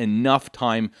quarterbacks enough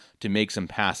time to make some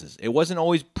passes. It wasn't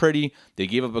always pretty. They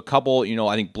gave up a couple,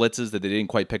 I think blitzes that they didn't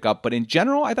quite pick up. But in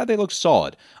general, I thought they looked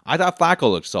solid. I thought Flacco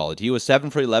looked solid. He was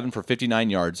 7 for 11 for 59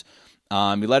 yards.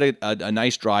 He led a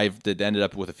nice drive that ended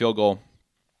up with a field goal.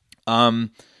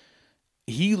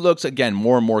 He looks, again,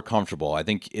 more and more comfortable. I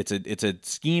think it's a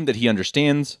scheme that he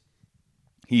understands.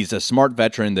 He's a smart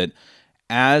veteran that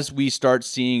as we start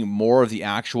seeing more of the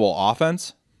actual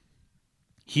offense,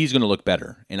 he's going to look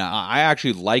better. And I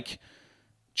actually like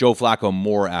Joe Flacco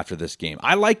more after this game.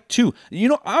 I like, too.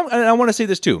 I want to say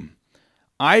this, too.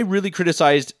 I really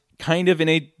criticized, kind of in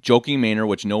a joking manner,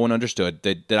 which no one understood,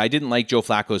 that I didn't like Joe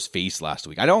Flacco's face last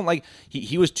week. I don't like,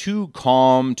 he was too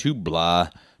calm, too blah,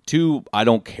 too I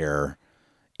don't care.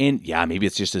 And yeah, maybe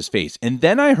it's just his face. And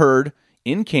then I heard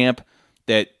in camp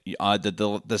that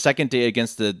the second day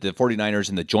against the 49ers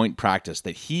in the joint practice,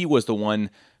 that he was the one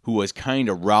who was kind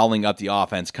of riling up the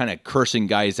offense, kind of cursing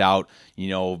guys out,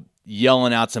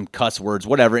 yelling out some cuss words,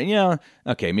 whatever. And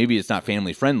okay, maybe it's not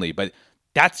family friendly, but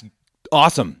that's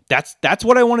awesome. That's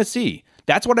what I want to see.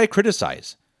 That's what I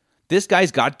criticize. This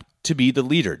guy's got to be the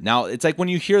leader. Now, it's like when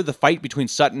you hear the fight between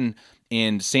Sutton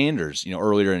and Sanders,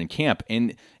 earlier in camp.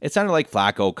 And it sounded like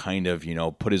Flacco kind of,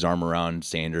 put his arm around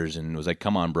Sanders and was like,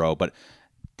 come on, bro. But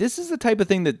this is the type of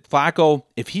thing that Flacco,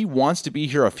 if he wants to be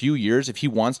here a few years, if he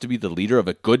wants to be the leader of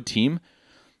a good team,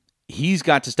 he's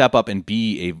got to step up and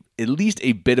be at least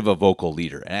a bit of a vocal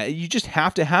leader. You just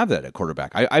have to have that at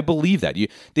quarterback. I believe that.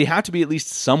 They have to be at least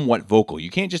somewhat vocal. You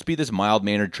can't just be this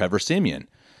mild-mannered Trevor Siemian.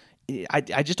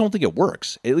 I just don't think it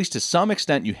works. At least to some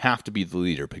extent, you have to be the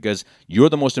leader because you're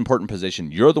the most important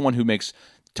position. You're the one who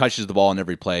touches the ball in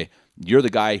every play. You're the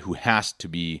guy who has to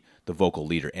be the vocal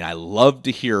leader. And I love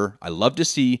to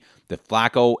see that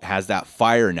Flacco has that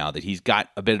fire now, that he's got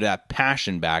a bit of that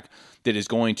passion back that is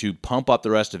going to pump up the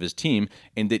rest of his team,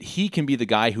 and that he can be the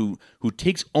guy who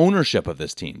takes ownership of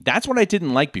this team. That's what I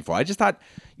didn't like before. I just thought,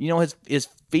 his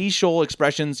facial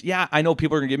expressions, yeah, I know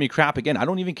people are going to give me crap again. I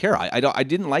don't even care. I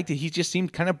didn't like that he just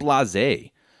seemed kind of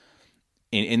blasé.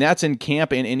 And that's in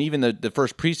camp and even the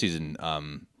first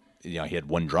preseason, he had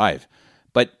one drive.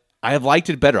 But I have liked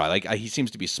it better. He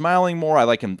seems to be smiling more. I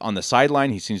like him on the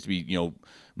sideline. He seems to be,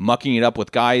 mucking it up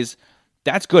with guys.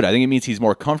 That's good. I think it means he's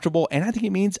more comfortable. And I think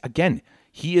it means, again,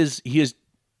 he is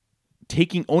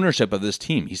taking ownership of this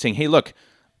team. He's saying, hey, look,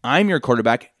 I'm your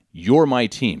quarterback. You're my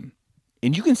team.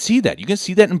 And you can see that. You can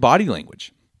see that in body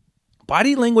language.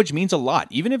 Body language means a lot,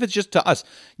 even if it's just to us.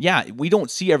 Yeah, we don't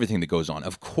see everything that goes on.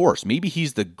 Of course, maybe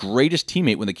he's the greatest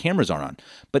teammate when the cameras aren't on.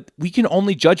 But we can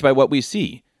only judge by what we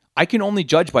see. I can only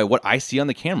judge by what I see on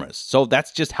the cameras. So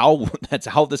that's just how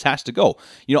this has to go.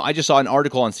 I just saw an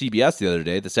article on CBS the other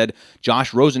day that said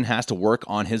Josh Rosen has to work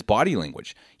on his body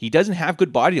language. He doesn't have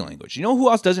good body language. You know who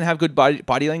else doesn't have good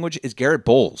body language? Is Garrett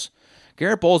Bowles.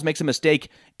 Garrett Bowles makes a mistake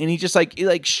and he just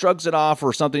he shrugs it off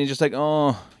or something. He's just like,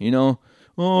 oh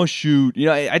shoot.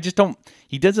 I just don't,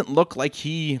 he doesn't look like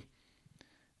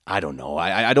I don't know.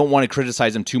 I don't want to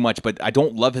criticize him too much, but I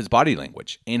don't love his body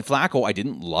language. And Flacco, I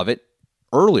didn't love it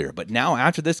earlier, but now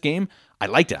after this game, I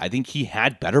liked it. I think he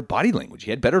had better body language. He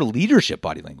had better leadership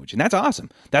body language, and that's awesome.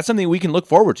 That's something we can look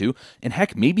forward to, and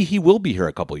heck, maybe he will be here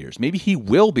a couple years. Maybe he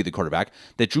will be the quarterback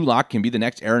that Drew Lock can be the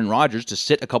next Aaron Rodgers to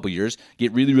sit a couple years,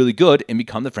 get really, really good, and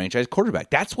become the franchise quarterback.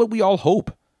 That's what we all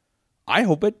hope. I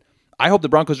hope it. I hope the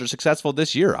Broncos are successful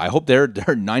this year. I hope they're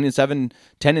 9-7,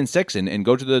 10-6, and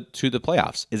go to the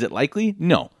playoffs. Is it likely?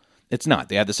 No. It's not.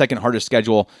 They have the second hardest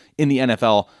schedule in the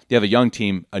NFL. They have a young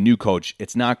team, a new coach.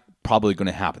 It's not probably going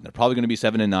to happen. They're probably going to be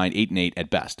 7-9, 8-8 at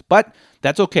best. But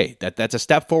that's okay. That's a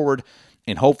step forward,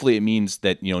 and hopefully it means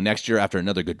that next year, after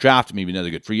another good draft, maybe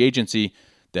another good free agency,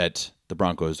 that the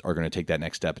Broncos are going to take that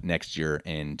next step next year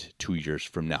and 2 years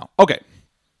from now. Okay.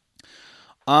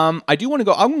 I do want to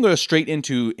go. I'm going to go straight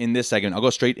into, in this segment, I'll go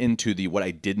straight into what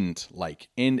I didn't like,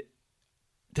 and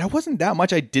there wasn't that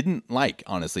much I didn't like,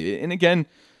 honestly. And again,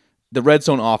 the red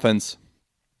zone offense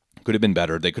could have been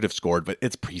better. They could have scored, but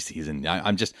it's preseason.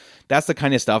 That's the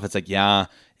kind of stuff. It's like, yeah,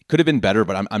 it could have been better,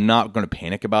 but I'm not going to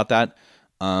panic about that.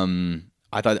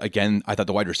 I thought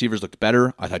the wide receivers looked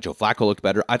better. I thought Joe Flacco looked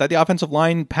better. I thought the offensive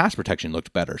line pass protection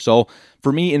looked better. So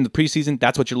for me in the preseason,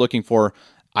 that's what you're looking for.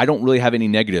 I don't really have any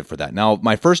negative for that. Now,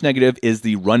 my first negative is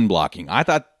the run blocking. I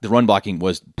thought the run blocking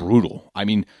was brutal.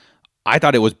 I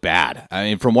thought it was bad.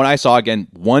 From what I saw, again,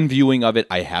 one viewing of it,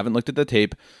 I haven't looked at the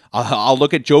tape. I'll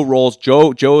look at Joe Rolls.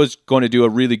 Joe is going to do a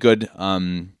really good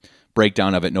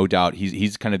breakdown of it, no doubt.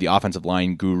 He's kind of the offensive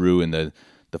line guru and the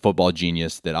football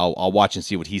genius that I'll watch and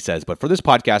see what he says. But for this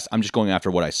podcast, I'm just going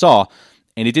after what I saw,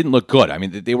 and it didn't look good.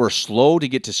 They were slow to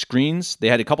get to screens. They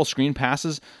had a couple screen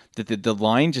passes that the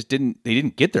line just didn't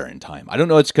get there in time. I don't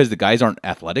know if it's because the guys aren't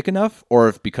athletic enough or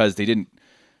if because they didn't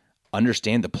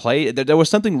understand the play. There was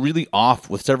something really off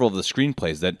with several of the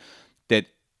screenplays that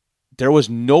there was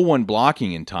no one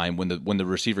blocking in time when the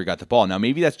receiver got the ball. Now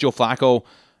maybe that's Joe Flacco.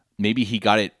 Maybe he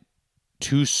got it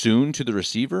too soon to the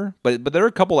receiver, but there are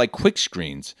a couple quick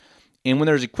screens, and when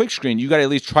there's a quick screen, you got to at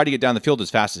least try to get down the field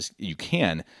as fast as you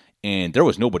can. And there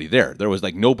was nobody there. There was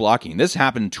no blocking. This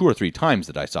happened 2 or 3 times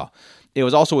that I saw. It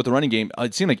was also with the running game.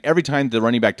 It seemed like every time the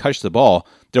running back touched the ball,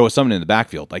 there was someone in the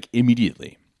backfield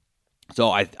immediately. So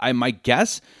I my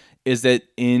guess is that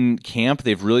in camp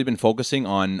they've really been focusing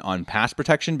on pass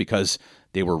protection because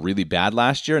they were really bad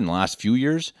last year in the last few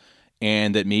years,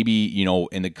 and that maybe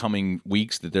in the coming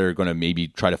weeks that they're going to maybe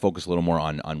try to focus a little more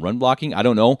on run blocking. I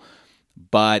don't know,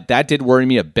 but that did worry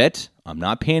me a bit. I'm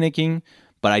not panicking,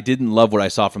 but I didn't love what I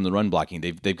saw from the run blocking.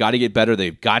 They've got to get better.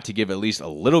 They've got to give at least a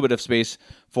little bit of space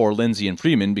for Lindsey and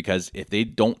Freeman because if they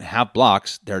don't have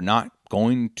blocks, they're not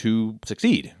going to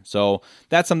succeed. So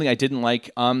that's something I didn't like.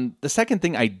 The second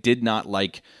thing I did not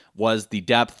like was the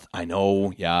depth. I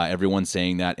know, yeah, everyone's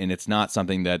saying that, and it's not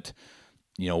something that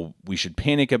we should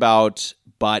panic about,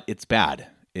 but it's bad.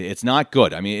 It's not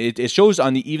good. I mean, it shows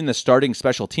on even the starting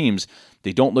special teams,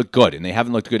 they don't look good, and they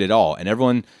haven't looked good at all. And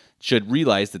everyone should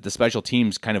realize that the special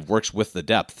teams kind of works with the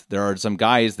depth. There are some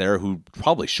guys there who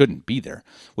probably shouldn't be there,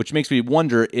 which makes me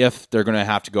wonder if they're going to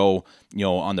have to go,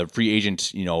 on the free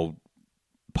agent,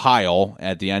 pile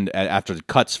at the end after the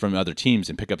cuts from other teams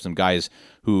and pick up some guys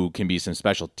who can be some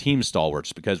special team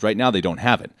stalwarts, because right now they don't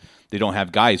have it. They don't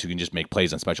have guys who can just make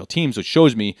plays on special teams, which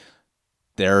shows me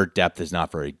their depth is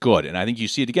not very good. And I think you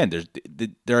see it again.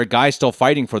 There are guys still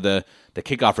fighting for the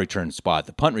kickoff return spot,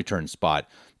 the punt return spot,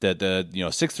 the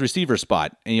sixth receiver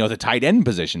spot, and the tight end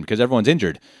position, because everyone's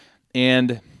injured.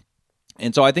 And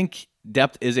so I think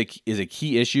depth is a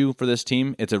key issue for this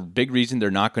team. It's a big reason they're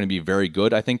not going to be very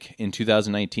good, I think, in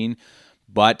 2019,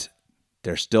 but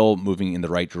they're still moving in the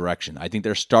right direction. I think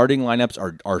their starting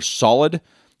lineups are solid.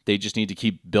 They just need to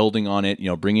keep building on it,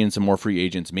 bring in some more free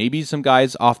agents, maybe some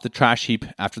guys off the trash heap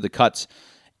after the cuts,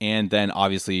 and then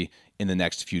obviously in the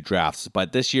next few drafts.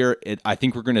 But this year, I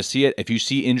think we're going to see it. If you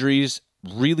see injuries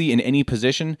really in any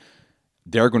position,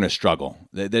 they're going to struggle.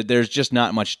 There's just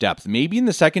not much depth. Maybe in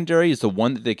the secondary is the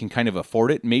one that they can kind of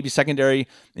afford it. Maybe secondary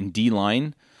and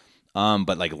D-line.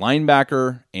 But like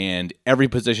linebacker and every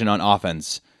position on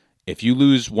offense, if you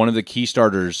lose one of the key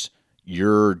starters,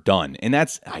 you're done. And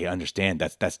I understand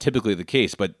that's typically the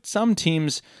case. But some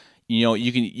teams,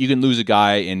 you can lose a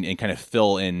guy and kind of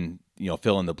fill in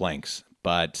the blanks.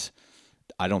 But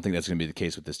I don't think that's going to be the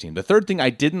case with this team. The third thing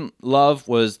I didn't love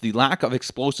was the lack of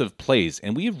explosive plays,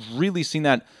 and we've really seen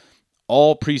that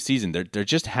all preseason. There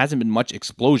just hasn't been much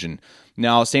explosion.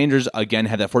 Now, Sanders, again,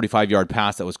 had that 45-yard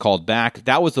pass that was called back.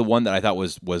 That was the one that I thought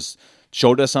was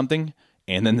showed us something,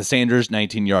 and then the Sanders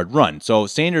 19-yard run. So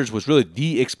Sanders was really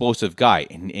the explosive guy,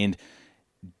 and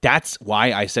that's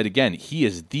why I said, again, he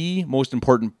is the most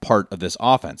important part of this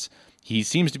offense. He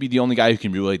seems to be the only guy who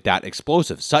can be really that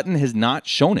explosive. Sutton has not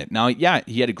shown it. Now, yeah,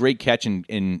 he had a great catch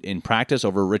in practice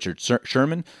over Richard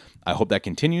Sherman. I hope that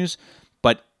continues.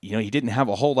 But, he didn't have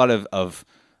a whole lot of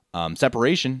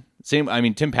separation.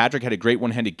 Tim Patrick had a great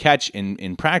one-handed catch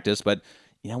in practice, but,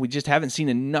 we just haven't seen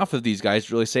enough of these guys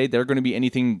to really say they're going to be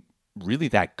anything really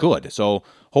that good. So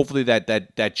hopefully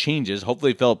that changes.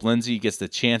 Hopefully Philip Lindsay gets the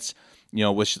chance,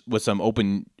 with some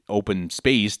open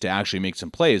space to actually make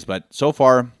some plays. But so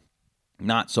far,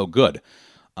 not so good.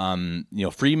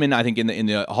 Freeman, I think in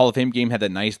the Hall of Fame game had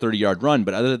that nice 30-yard run,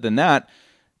 but other than that,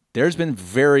 there's been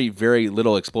very, very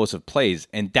little explosive plays,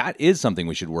 and that is something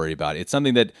we should worry about. It's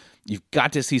something that you've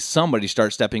got to see somebody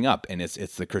start stepping up, and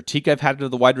it's the critique I've had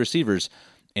of the wide receivers,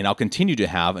 and I'll continue to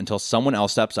have until someone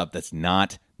else steps up that's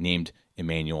not named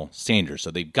Emmanuel Sanders.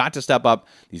 So they've got to step up.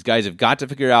 These guys have got to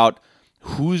figure out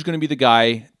who's going to be the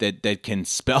guy that can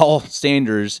spell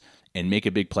Sanders and make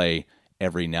a big play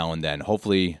every now and then.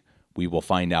 Hopefully, we will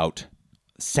find out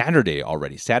Saturday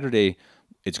already. Saturday,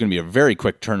 it's going to be a very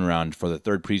quick turnaround for the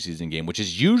third preseason game, which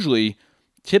is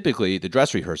typically the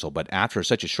dress rehearsal. But after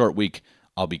such a short week,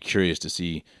 I'll be curious to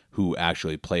see who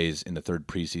actually plays in the third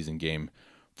preseason game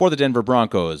for the Denver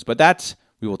Broncos. But that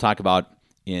we will talk about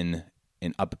in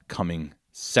an upcoming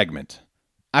segment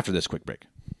after this quick break.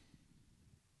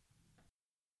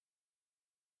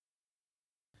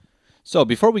 So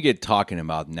before we get talking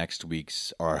about next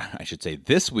week's, or I should say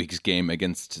this week's game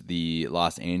against the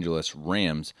Los Angeles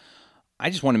Rams, I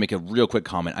just want to make a real quick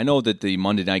comment. I know that the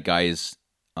Monday night guys,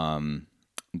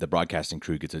 the broadcasting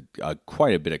crew gets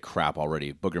quite a bit of crap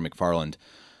already. Booger McFarland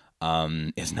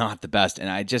is not the best, and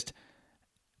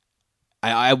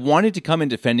I wanted to come in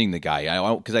defending the guy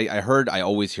because I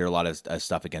always hear a lot of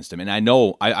stuff against him, and I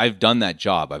know I've done that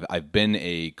job. I've been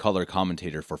a color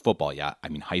commentator for football. Yeah,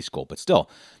 high school, but still,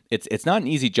 it's not an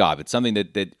easy job. It's something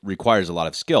that requires a lot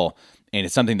of skill, and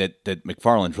it's something that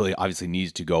McFarland really obviously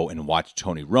needs to go and watch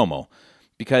Tony Romo,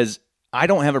 because I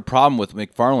don't have a problem with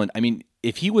McFarland.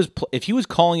 If he was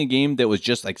calling a game that was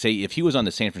just like, say, if he was on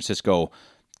the San Francisco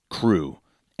crew,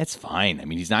 it's fine.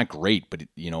 He's not great, but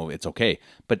it's okay.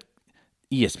 But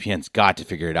ESPN's got to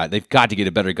figure it out. They've got to get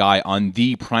a better guy on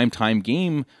the primetime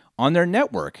game on their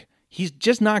network. He's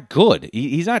just not good.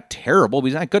 He's not terrible, but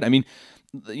he's not good.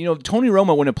 Tony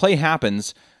Romo, when a play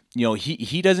happens,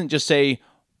 he doesn't just say,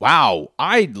 wow,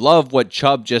 I love what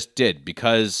Chubb just did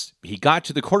because he got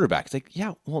to the quarterback. It's like,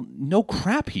 yeah, well, no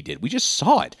crap he did. We just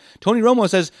saw it. Tony Romo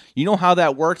says, you know how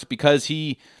that worked because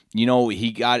he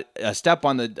got a step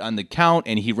on the count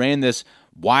and he ran this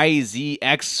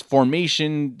YZX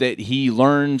formation that he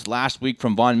learned last week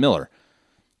from Von Miller.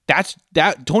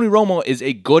 Tony Romo is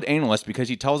a good analyst because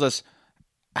he tells us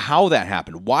how that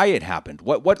happened, why it happened,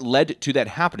 what led to that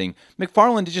happening.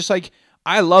 McFarland is just like,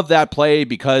 I love that play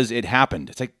because it happened.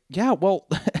 It's like, yeah, well,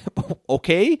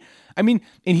 okay. I mean,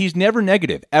 and he's never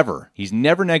negative, ever. He's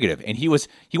never negative. And he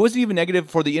wasn't even negative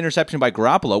for the interception by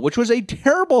Garoppolo, which was a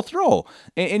terrible throw.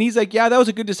 And he's like, yeah, that was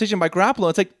a good decision by Garoppolo.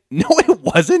 It's like, no, it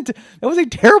wasn't. That was a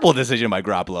terrible decision by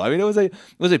Garoppolo. I mean, it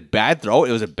was a bad throw.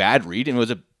 It was a bad read, and it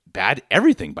was a bad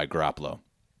everything by Garoppolo.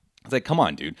 It's like, come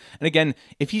on, dude. And again,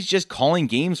 if he's just calling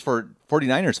games for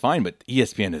 49ers, fine, but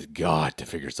ESPN has got to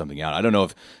figure something out. I don't know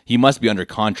if he must be under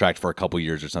contract for a couple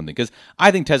years or something, because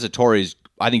I think Tessitore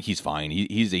I think he's fine.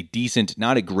 He's a decent,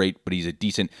 not a great, but he's a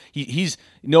decent. He's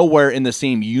nowhere in the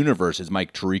same universe as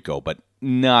Mike Tirico, but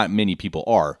not many people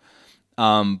are.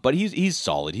 But he's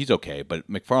solid. He's okay. But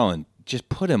McFarland, just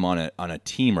put him on a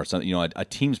team or something, a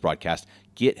team's broadcast.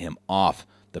 Get him off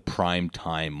the prime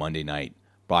time Monday night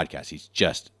broadcast. He's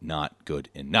just not good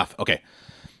enough. Okay,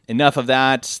 enough of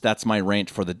that. That's my rant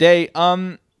for the day.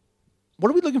 What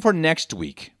are we looking for next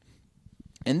week?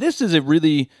 And this is a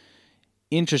really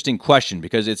interesting question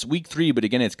because it's week 3, but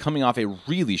again, it's coming off a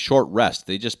really short rest.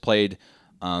 They just played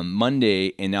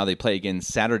Monday, and now they play again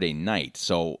Saturday night.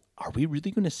 So are we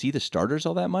really going to see the starters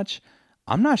all that much?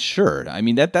 I'm not sure. I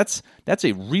mean, that's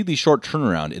a really short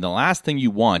turnaround. And the last thing you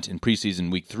want in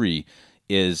preseason week 3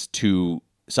 is to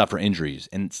suffer injuries.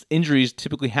 And injuries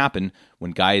typically happen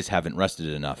when guys haven't rested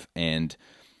enough. And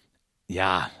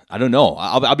yeah, I don't know.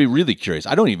 I'll be really curious.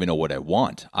 I don't even know what I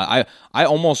want. I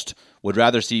almost would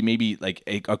rather see maybe like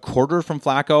a quarter from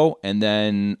Flacco and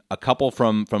then a couple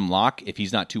from Locke if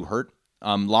he's not too hurt.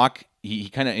 Locke, he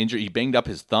kind of injured. He banged up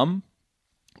his thumb,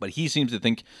 but he seems to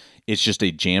think it's just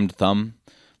a jammed thumb,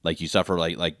 like you suffer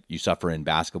like you suffer in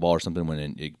basketball or something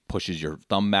when it pushes your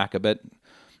thumb back a bit.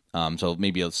 So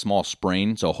maybe a small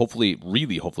sprain. So hopefully he'll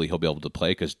be able to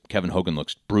play because Kevin Hogan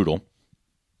looks brutal.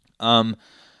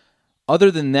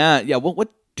 Other than that, yeah, what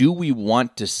do we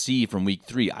want to see from week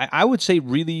 3? I would say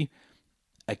really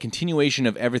a continuation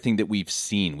of everything that we've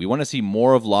seen. We want to see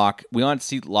more of Locke. We want to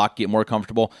see Locke get more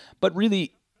comfortable. But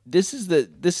really, this is the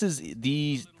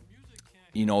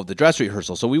dress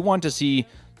rehearsal. So we want to see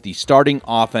the starting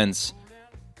offense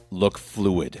look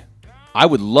fluid. I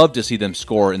would love to see them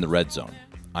score in the red zone.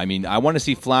 I mean, I want to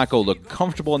see Flacco look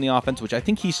comfortable in the offense, which I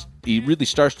think he really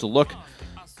starts to look.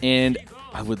 And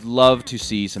I would love to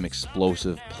see some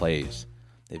explosive plays.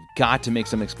 They've got to make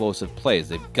some explosive plays.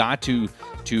 They've got to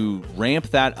ramp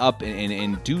that up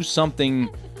and do something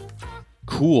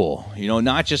cool.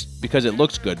 Not just because it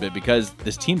looks good, but because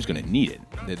this team's going to need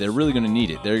it. They're really going to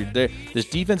need it. This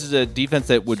defense is a defense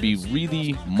that would be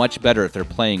really much better if they're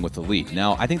playing with the lead.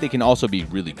 Now, I think they can also be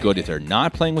really good if they're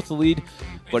not playing with the lead.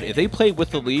 But if they play with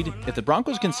the lead, if the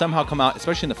Broncos can somehow come out,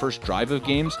 especially in the first drive of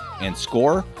games, and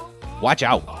score, watch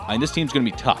out. I mean, this team's going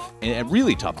to be tough, and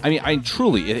really tough. I mean,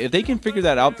 truly, if they can figure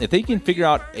that out, if they can figure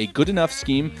out a good enough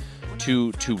scheme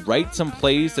to write some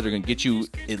plays that are going to get you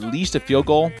at least a field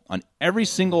goal on every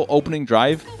single opening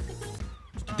drive,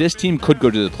 this team could go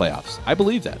to the playoffs. I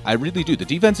believe that. I really do. The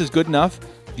defense is good enough.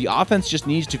 The offense just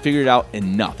needs to figure it out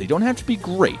enough. They don't have to be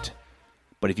great,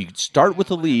 but if you start with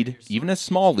a lead, even a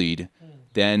small lead,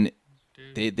 then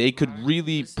they could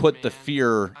really put the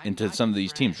fear into some of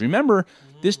these teams. Remember,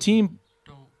 this team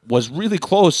was really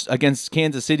close against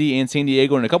Kansas City and San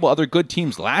Diego and a couple other good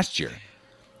teams last year.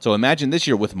 So imagine this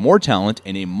year with more talent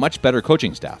and a much better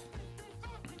coaching staff.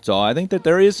 So I think that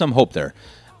there is some hope there.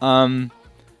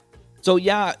 So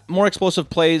yeah, more explosive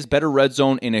plays, better red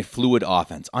zone, and a fluid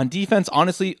offense. On defense,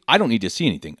 honestly, I don't need to see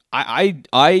anything.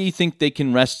 I think they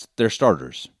can rest their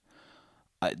starters.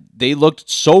 They looked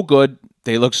so good.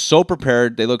 They looked so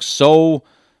prepared. They looked so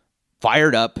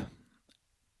fired up.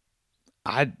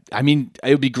 I mean, it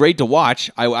would be great to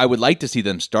watch. I would like to see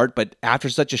them start, but after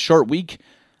such a short week,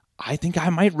 I think I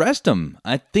might rest them.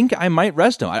 I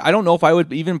don't know if I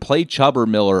would even play Chubb or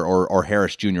Miller or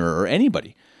Harris Jr. or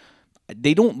anybody.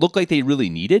 They don't look like they really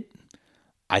need it.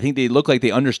 I think they look like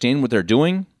they understand what they're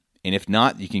doing, and if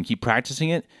not, you can keep practicing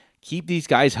it. Keep these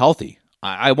guys healthy.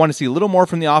 I want to see a little more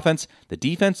from the offense. The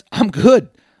defense, I'm good.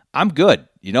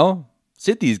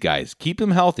 Sit these guys. Keep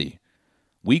them healthy.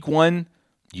 Week 1,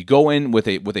 you go in with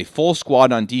a full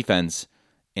squad on defense,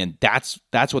 and that's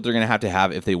what they're going to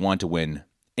have if they want to win.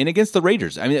 And against the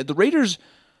Raiders. I mean, the Raiders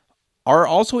are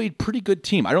also a pretty good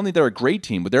team. I don't think they're a great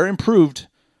team, but they're improved,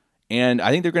 and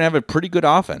I think they're going to have a pretty good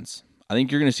offense. I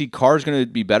think you're going to see Carr's going to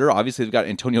be better. Obviously, they've got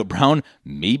Antonio Brown.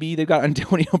 Maybe they've got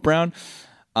Antonio Brown.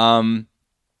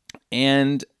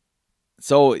 And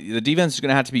so the defense is going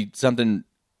to have to be something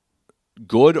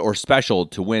good or special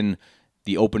to win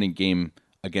the opening game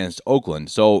against Oakland.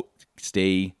 So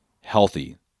stay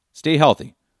healthy. Stay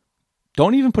healthy.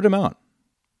 Don't even put him out.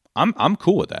 I'm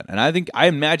cool with that. And I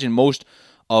imagine most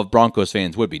of Broncos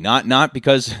fans would be. Not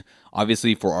because,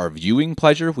 obviously, for our viewing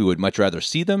pleasure, we would much rather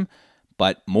see them,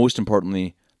 but most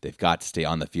importantly, they've got to stay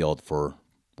on the field for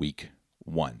week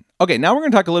 1. Okay, now we're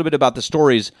going to talk a little bit about the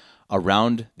stories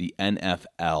around the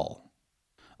NFL.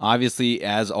 Obviously,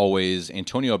 as always,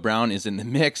 Antonio Brown is in the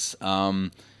mix,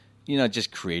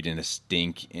 just creating a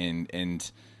stink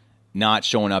and not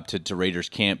showing up to Raiders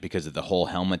camp because of the whole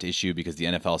helmet issue, because the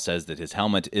NFL says that his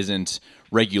helmet isn't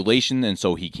regulation, and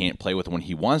so he can't play with one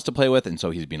he wants to play with, and so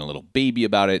he's being a little baby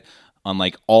about it,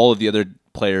 unlike all of the other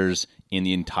players in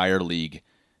the entire league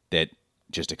that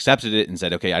just accepted it and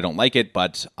said, okay, I don't like it,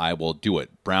 but I will do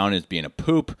it. Brown is being a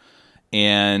poop,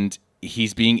 and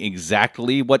he's being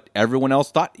exactly what everyone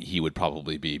else thought he would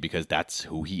probably be, because that's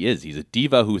who he is. He's a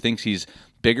diva who thinks he's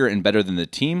bigger and better than the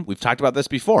team. We've talked about this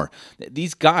before.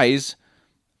 These guys,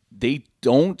 they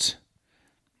don't...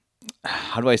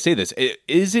 How do I say this?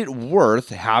 Is it worth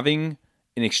having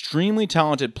an extremely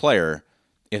talented player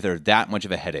if they're that much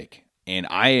of a headache? And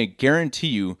I guarantee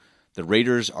you the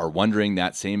Raiders are wondering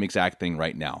that same exact thing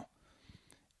right now.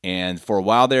 And for a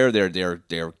while there,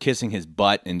 they're kissing his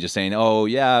butt and just saying, "Oh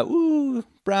yeah, ooh,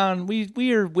 Brown,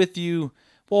 we are with you.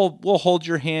 We'll hold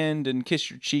your hand and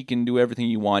kiss your cheek and do everything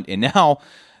you want." And now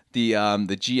the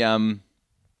GM,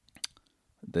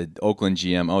 the Oakland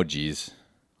GM, oh geez,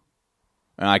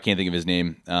 I can't think of his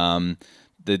name.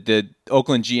 The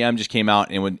Oakland GM just came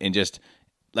out and just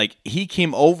like he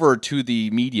came over to the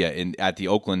media at the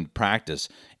Oakland practice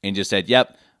and just said,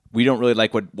 "Yep, we don't really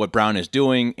like what Brown is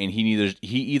doing, and he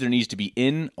either needs to be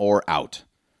in or out."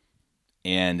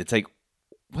 And it's like,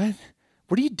 what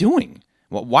are you doing?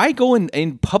 Well, why go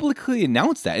and publicly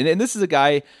announce that? And this is a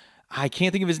guy, I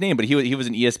can't think of his name, but he was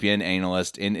an ESPN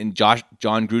analyst, and John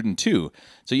Gruden too.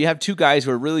 So you have two guys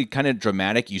who are really kind of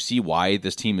dramatic. You see why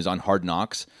this team is on Hard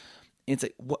Knocks. And it's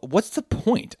like, what's the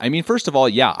point? I mean, first of all,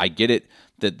 yeah, I get it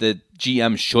that the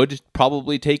GM should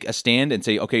probably take a stand and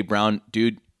say, okay, Brown,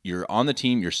 dude, you're on the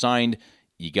team, you're signed,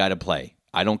 you got to play.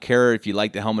 I don't care if you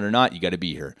like the helmet or not, you got to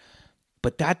be here.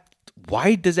 But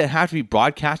why does it have to be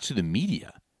broadcast to the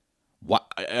media? Why,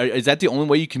 is that the only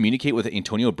way you communicate with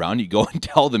Antonio Brown? You go and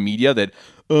tell the media that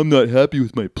I'm not happy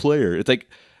with my player. It's like,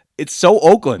 it's so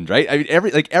Oakland, right? I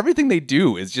mean, everything they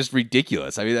do is just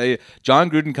ridiculous. I mean, John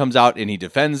Gruden comes out and he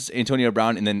defends Antonio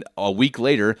Brown, and then a week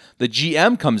later, the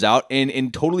GM comes out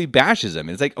and totally bashes him.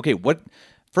 And it's like, okay, what?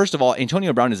 First of all,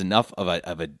 Antonio Brown is enough of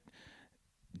a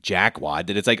jackwad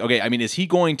that it's like, okay, I mean, is he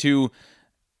going to?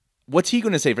 What's he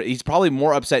going to say? He's probably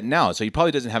more upset now, so he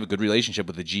probably doesn't have a good relationship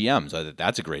with the GM. So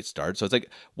that's a great start. So it's like,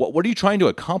 what are you trying to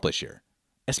accomplish here?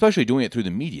 Especially doing it through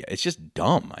the media. It's just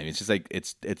dumb. I mean, it's just like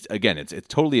it's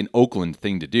totally an Oakland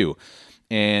thing to do.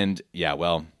 And yeah,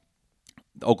 well,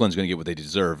 Oakland's going to get what they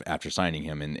deserve after signing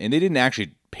him, and they didn't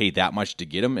actually pay that much to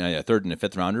get him, a third and a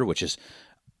fifth rounder, which is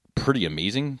pretty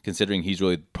amazing considering he's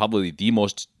really probably the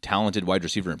most talented wide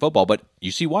receiver in football. But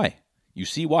you see why.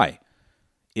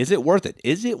 Is it worth it?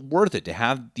 Is it worth it to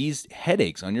have these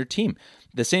headaches on your team?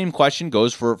 The same question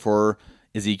goes for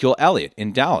Ezekiel Elliott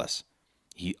in Dallas.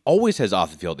 He always has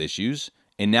off-the-field issues,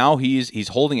 and now he's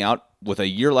holding out with a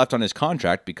year left on his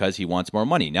contract because he wants more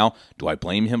money. Now, do I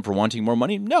blame him for wanting more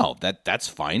money? No, that's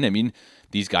fine. I mean,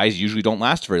 these guys usually don't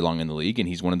last very long in the league, and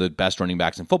he's one of the best running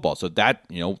backs in football. So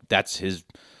that's his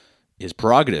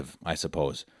prerogative, I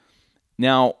suppose.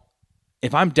 Now,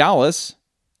 if I'm Dallas,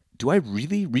 do I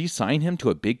really re-sign him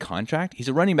to a big contract? He's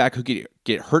a running back who could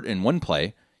get hurt in one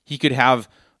play. He could have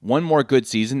one more good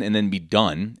season and then be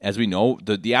done. As we know,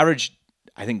 the average,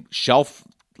 I think, shelf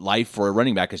life for a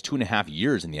running back is 2.5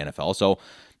 years in the NFL. So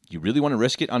you really want to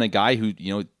risk it on a guy who,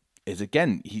 is,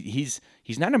 again, he's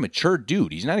not a mature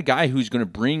dude. He's not a guy who's going to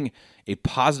bring a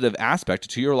positive aspect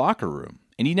to your locker room.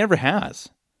 And he never has.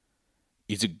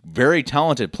 He's a very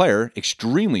talented player,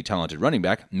 extremely talented running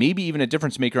back, maybe even a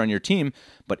difference maker on your team,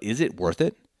 but is it worth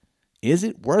it? Is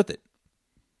it worth it?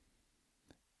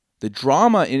 The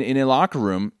drama in a locker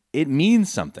room, it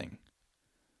means something.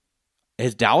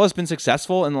 Has Dallas been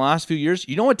successful in the last few years?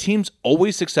 You know what team's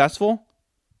always successful?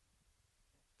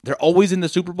 They're always in the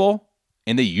Super Bowl,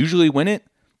 and they usually win it?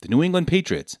 The New England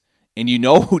Patriots. And you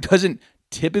know who doesn't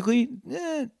typically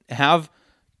have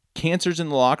cancers in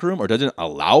the locker room or doesn't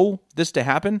allow this to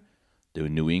happen? The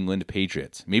New England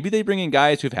Patriots. Maybe they bring in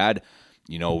guys who've had,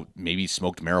 maybe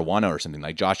smoked marijuana or something,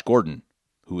 like Josh Gordon,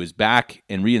 who is back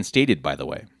and reinstated, by the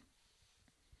way.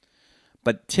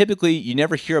 But typically, you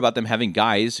never hear about them having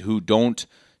guys who don't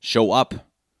show up,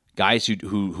 guys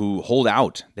who hold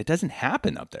out. That doesn't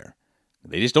happen up there.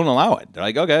 They just don't allow it. They're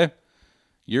like, okay,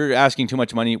 you're asking too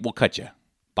much money, we'll cut you.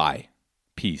 Bye.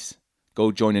 Peace.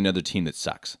 Go join another team that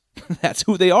sucks. That's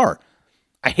who they are.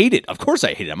 I hate it. Of course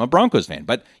I hate it. I'm a Broncos fan.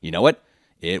 But you know what?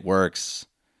 It works.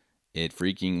 It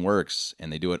freaking works.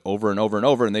 And they do it over and over and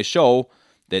over, and they show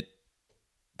that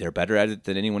they're better at it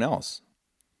than anyone else.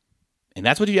 And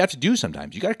that's what you have to do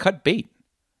sometimes. You got to cut bait.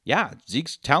 Yeah,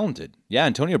 Zeke's talented. Yeah,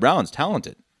 Antonio Brown's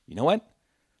talented. You know what?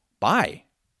 Bye.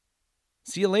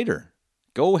 See you later.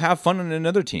 Go have fun on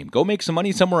another team. Go make some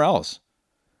money somewhere else.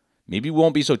 Maybe we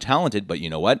won't be so talented, but you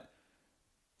know what?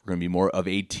 We're going to be more of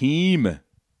a team.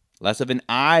 Less of an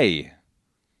I.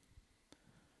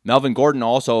 Melvin Gordon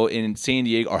also in San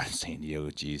Diego,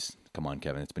 geez. Come on,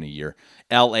 Kevin. It's been a year.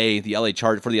 the LA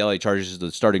Chargers,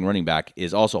 the starting running back,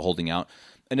 is also holding out.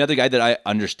 Another guy that I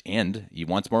understand, he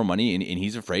wants more money, and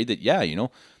he's afraid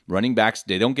that, running backs,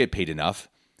 they don't get paid enough,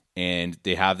 and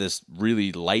they have this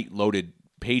really light-loaded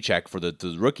paycheck for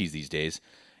the rookies these days.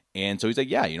 And so he's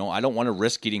like, I don't want to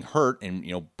risk getting hurt and,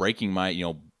 breaking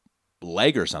my,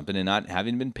 leg or something and not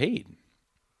having been paid.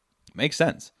 Makes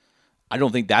sense. I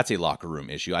don't think that's a locker room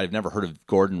issue. I've never heard of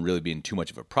Gordon really being too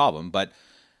much of a problem, but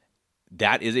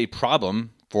that is a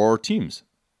problem for teams.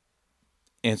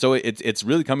 And so it's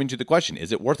really coming to the question,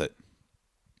 is it worth it?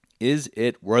 Is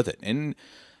it worth it? And,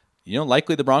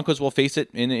 likely the Broncos will face it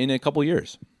in a couple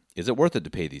years. Is it worth it to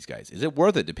pay these guys? Is it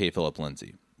worth it to pay Philip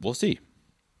Lindsay? We'll see.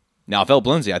 Now, Philip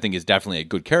Lindsay, I think, is definitely a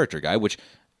good character guy, which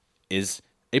is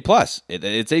a plus.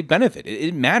 It's a benefit.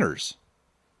 It matters.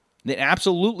 It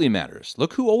absolutely matters.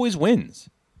 Look who always wins.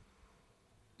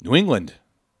 New England.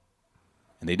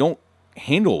 And they don't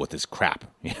handle with this crap.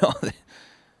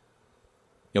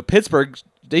 Pittsburgh,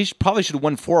 they probably should have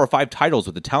won 4 or 5 titles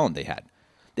with the talent they had.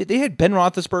 They had Ben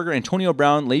Roethlisberger, Antonio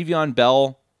Brown, Le'Veon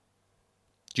Bell,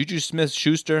 Juju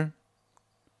Smith-Schuster.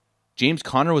 James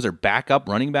Conner was their backup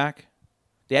running back.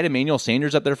 They had Emmanuel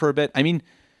Sanders up there for a bit. I mean,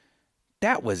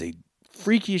 that was a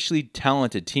freakishly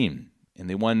talented team. And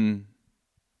they won,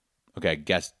 I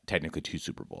guess technically 2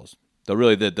 Super Bowls. Though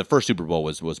really the first Super Bowl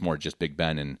was more just Big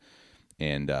Ben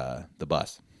and the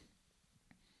bus.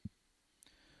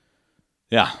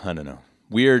 Yeah, I don't know.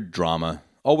 Weird drama.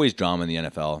 Always drama in the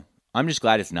NFL. I'm just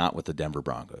glad it's not with the Denver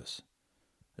Broncos.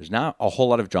 There's not a whole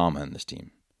lot of drama in this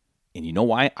team. And you know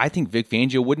why? I think Vic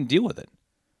Fangio wouldn't deal with it.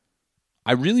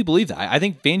 I really believe that. I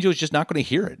think Fangio's just not going to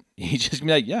hear it. He's just going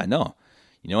to be like, no.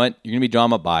 You know what? You're going to be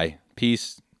drama. Bye.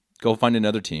 Peace. Go find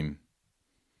another team.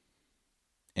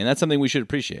 And that's something we should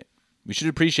appreciate. We should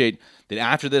appreciate that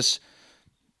after this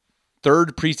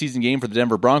third preseason game for the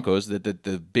Denver Broncos, that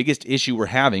the biggest issue we're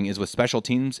having is with special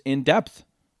teams in depth.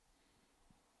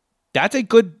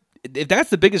 If that's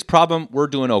the biggest problem, we're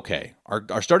doing okay.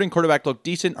 Our starting quarterback looked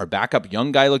decent. Our backup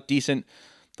young guy looked decent.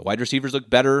 The wide receivers look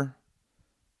better.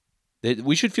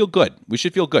 We should feel good. We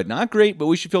should feel good. Not great, but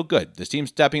we should feel good. This team's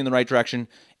stepping in the right direction,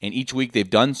 and each week they've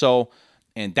done so,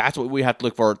 and that's what we have to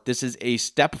look for. This is a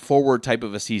step forward type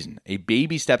of a season, a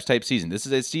baby steps type season. This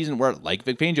is a season where, like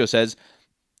Vic Fangio says,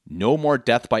 no more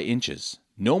death by inches.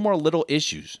 No more little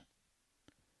issues.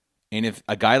 And if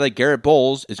a guy like Garrett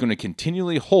Bowles is going to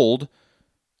continually hold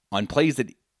on plays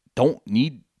that don't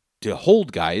need to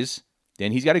hold guys,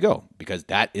 then he's got to go, because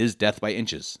that is death by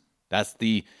inches. That's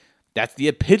the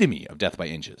epitome of death by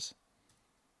inches.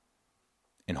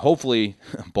 And hopefully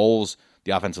Bowles,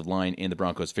 the offensive line, and the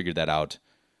Broncos figured that out.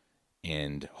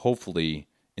 And hopefully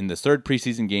in the third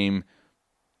preseason game,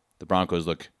 the Broncos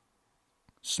look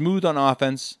smooth on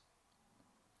offense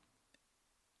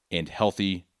and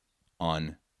healthy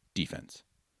on defense.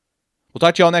 We'll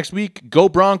talk to y'all next week. Go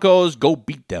Broncos. Go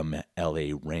beat them,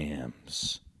 LA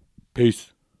Rams.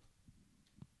 Peace.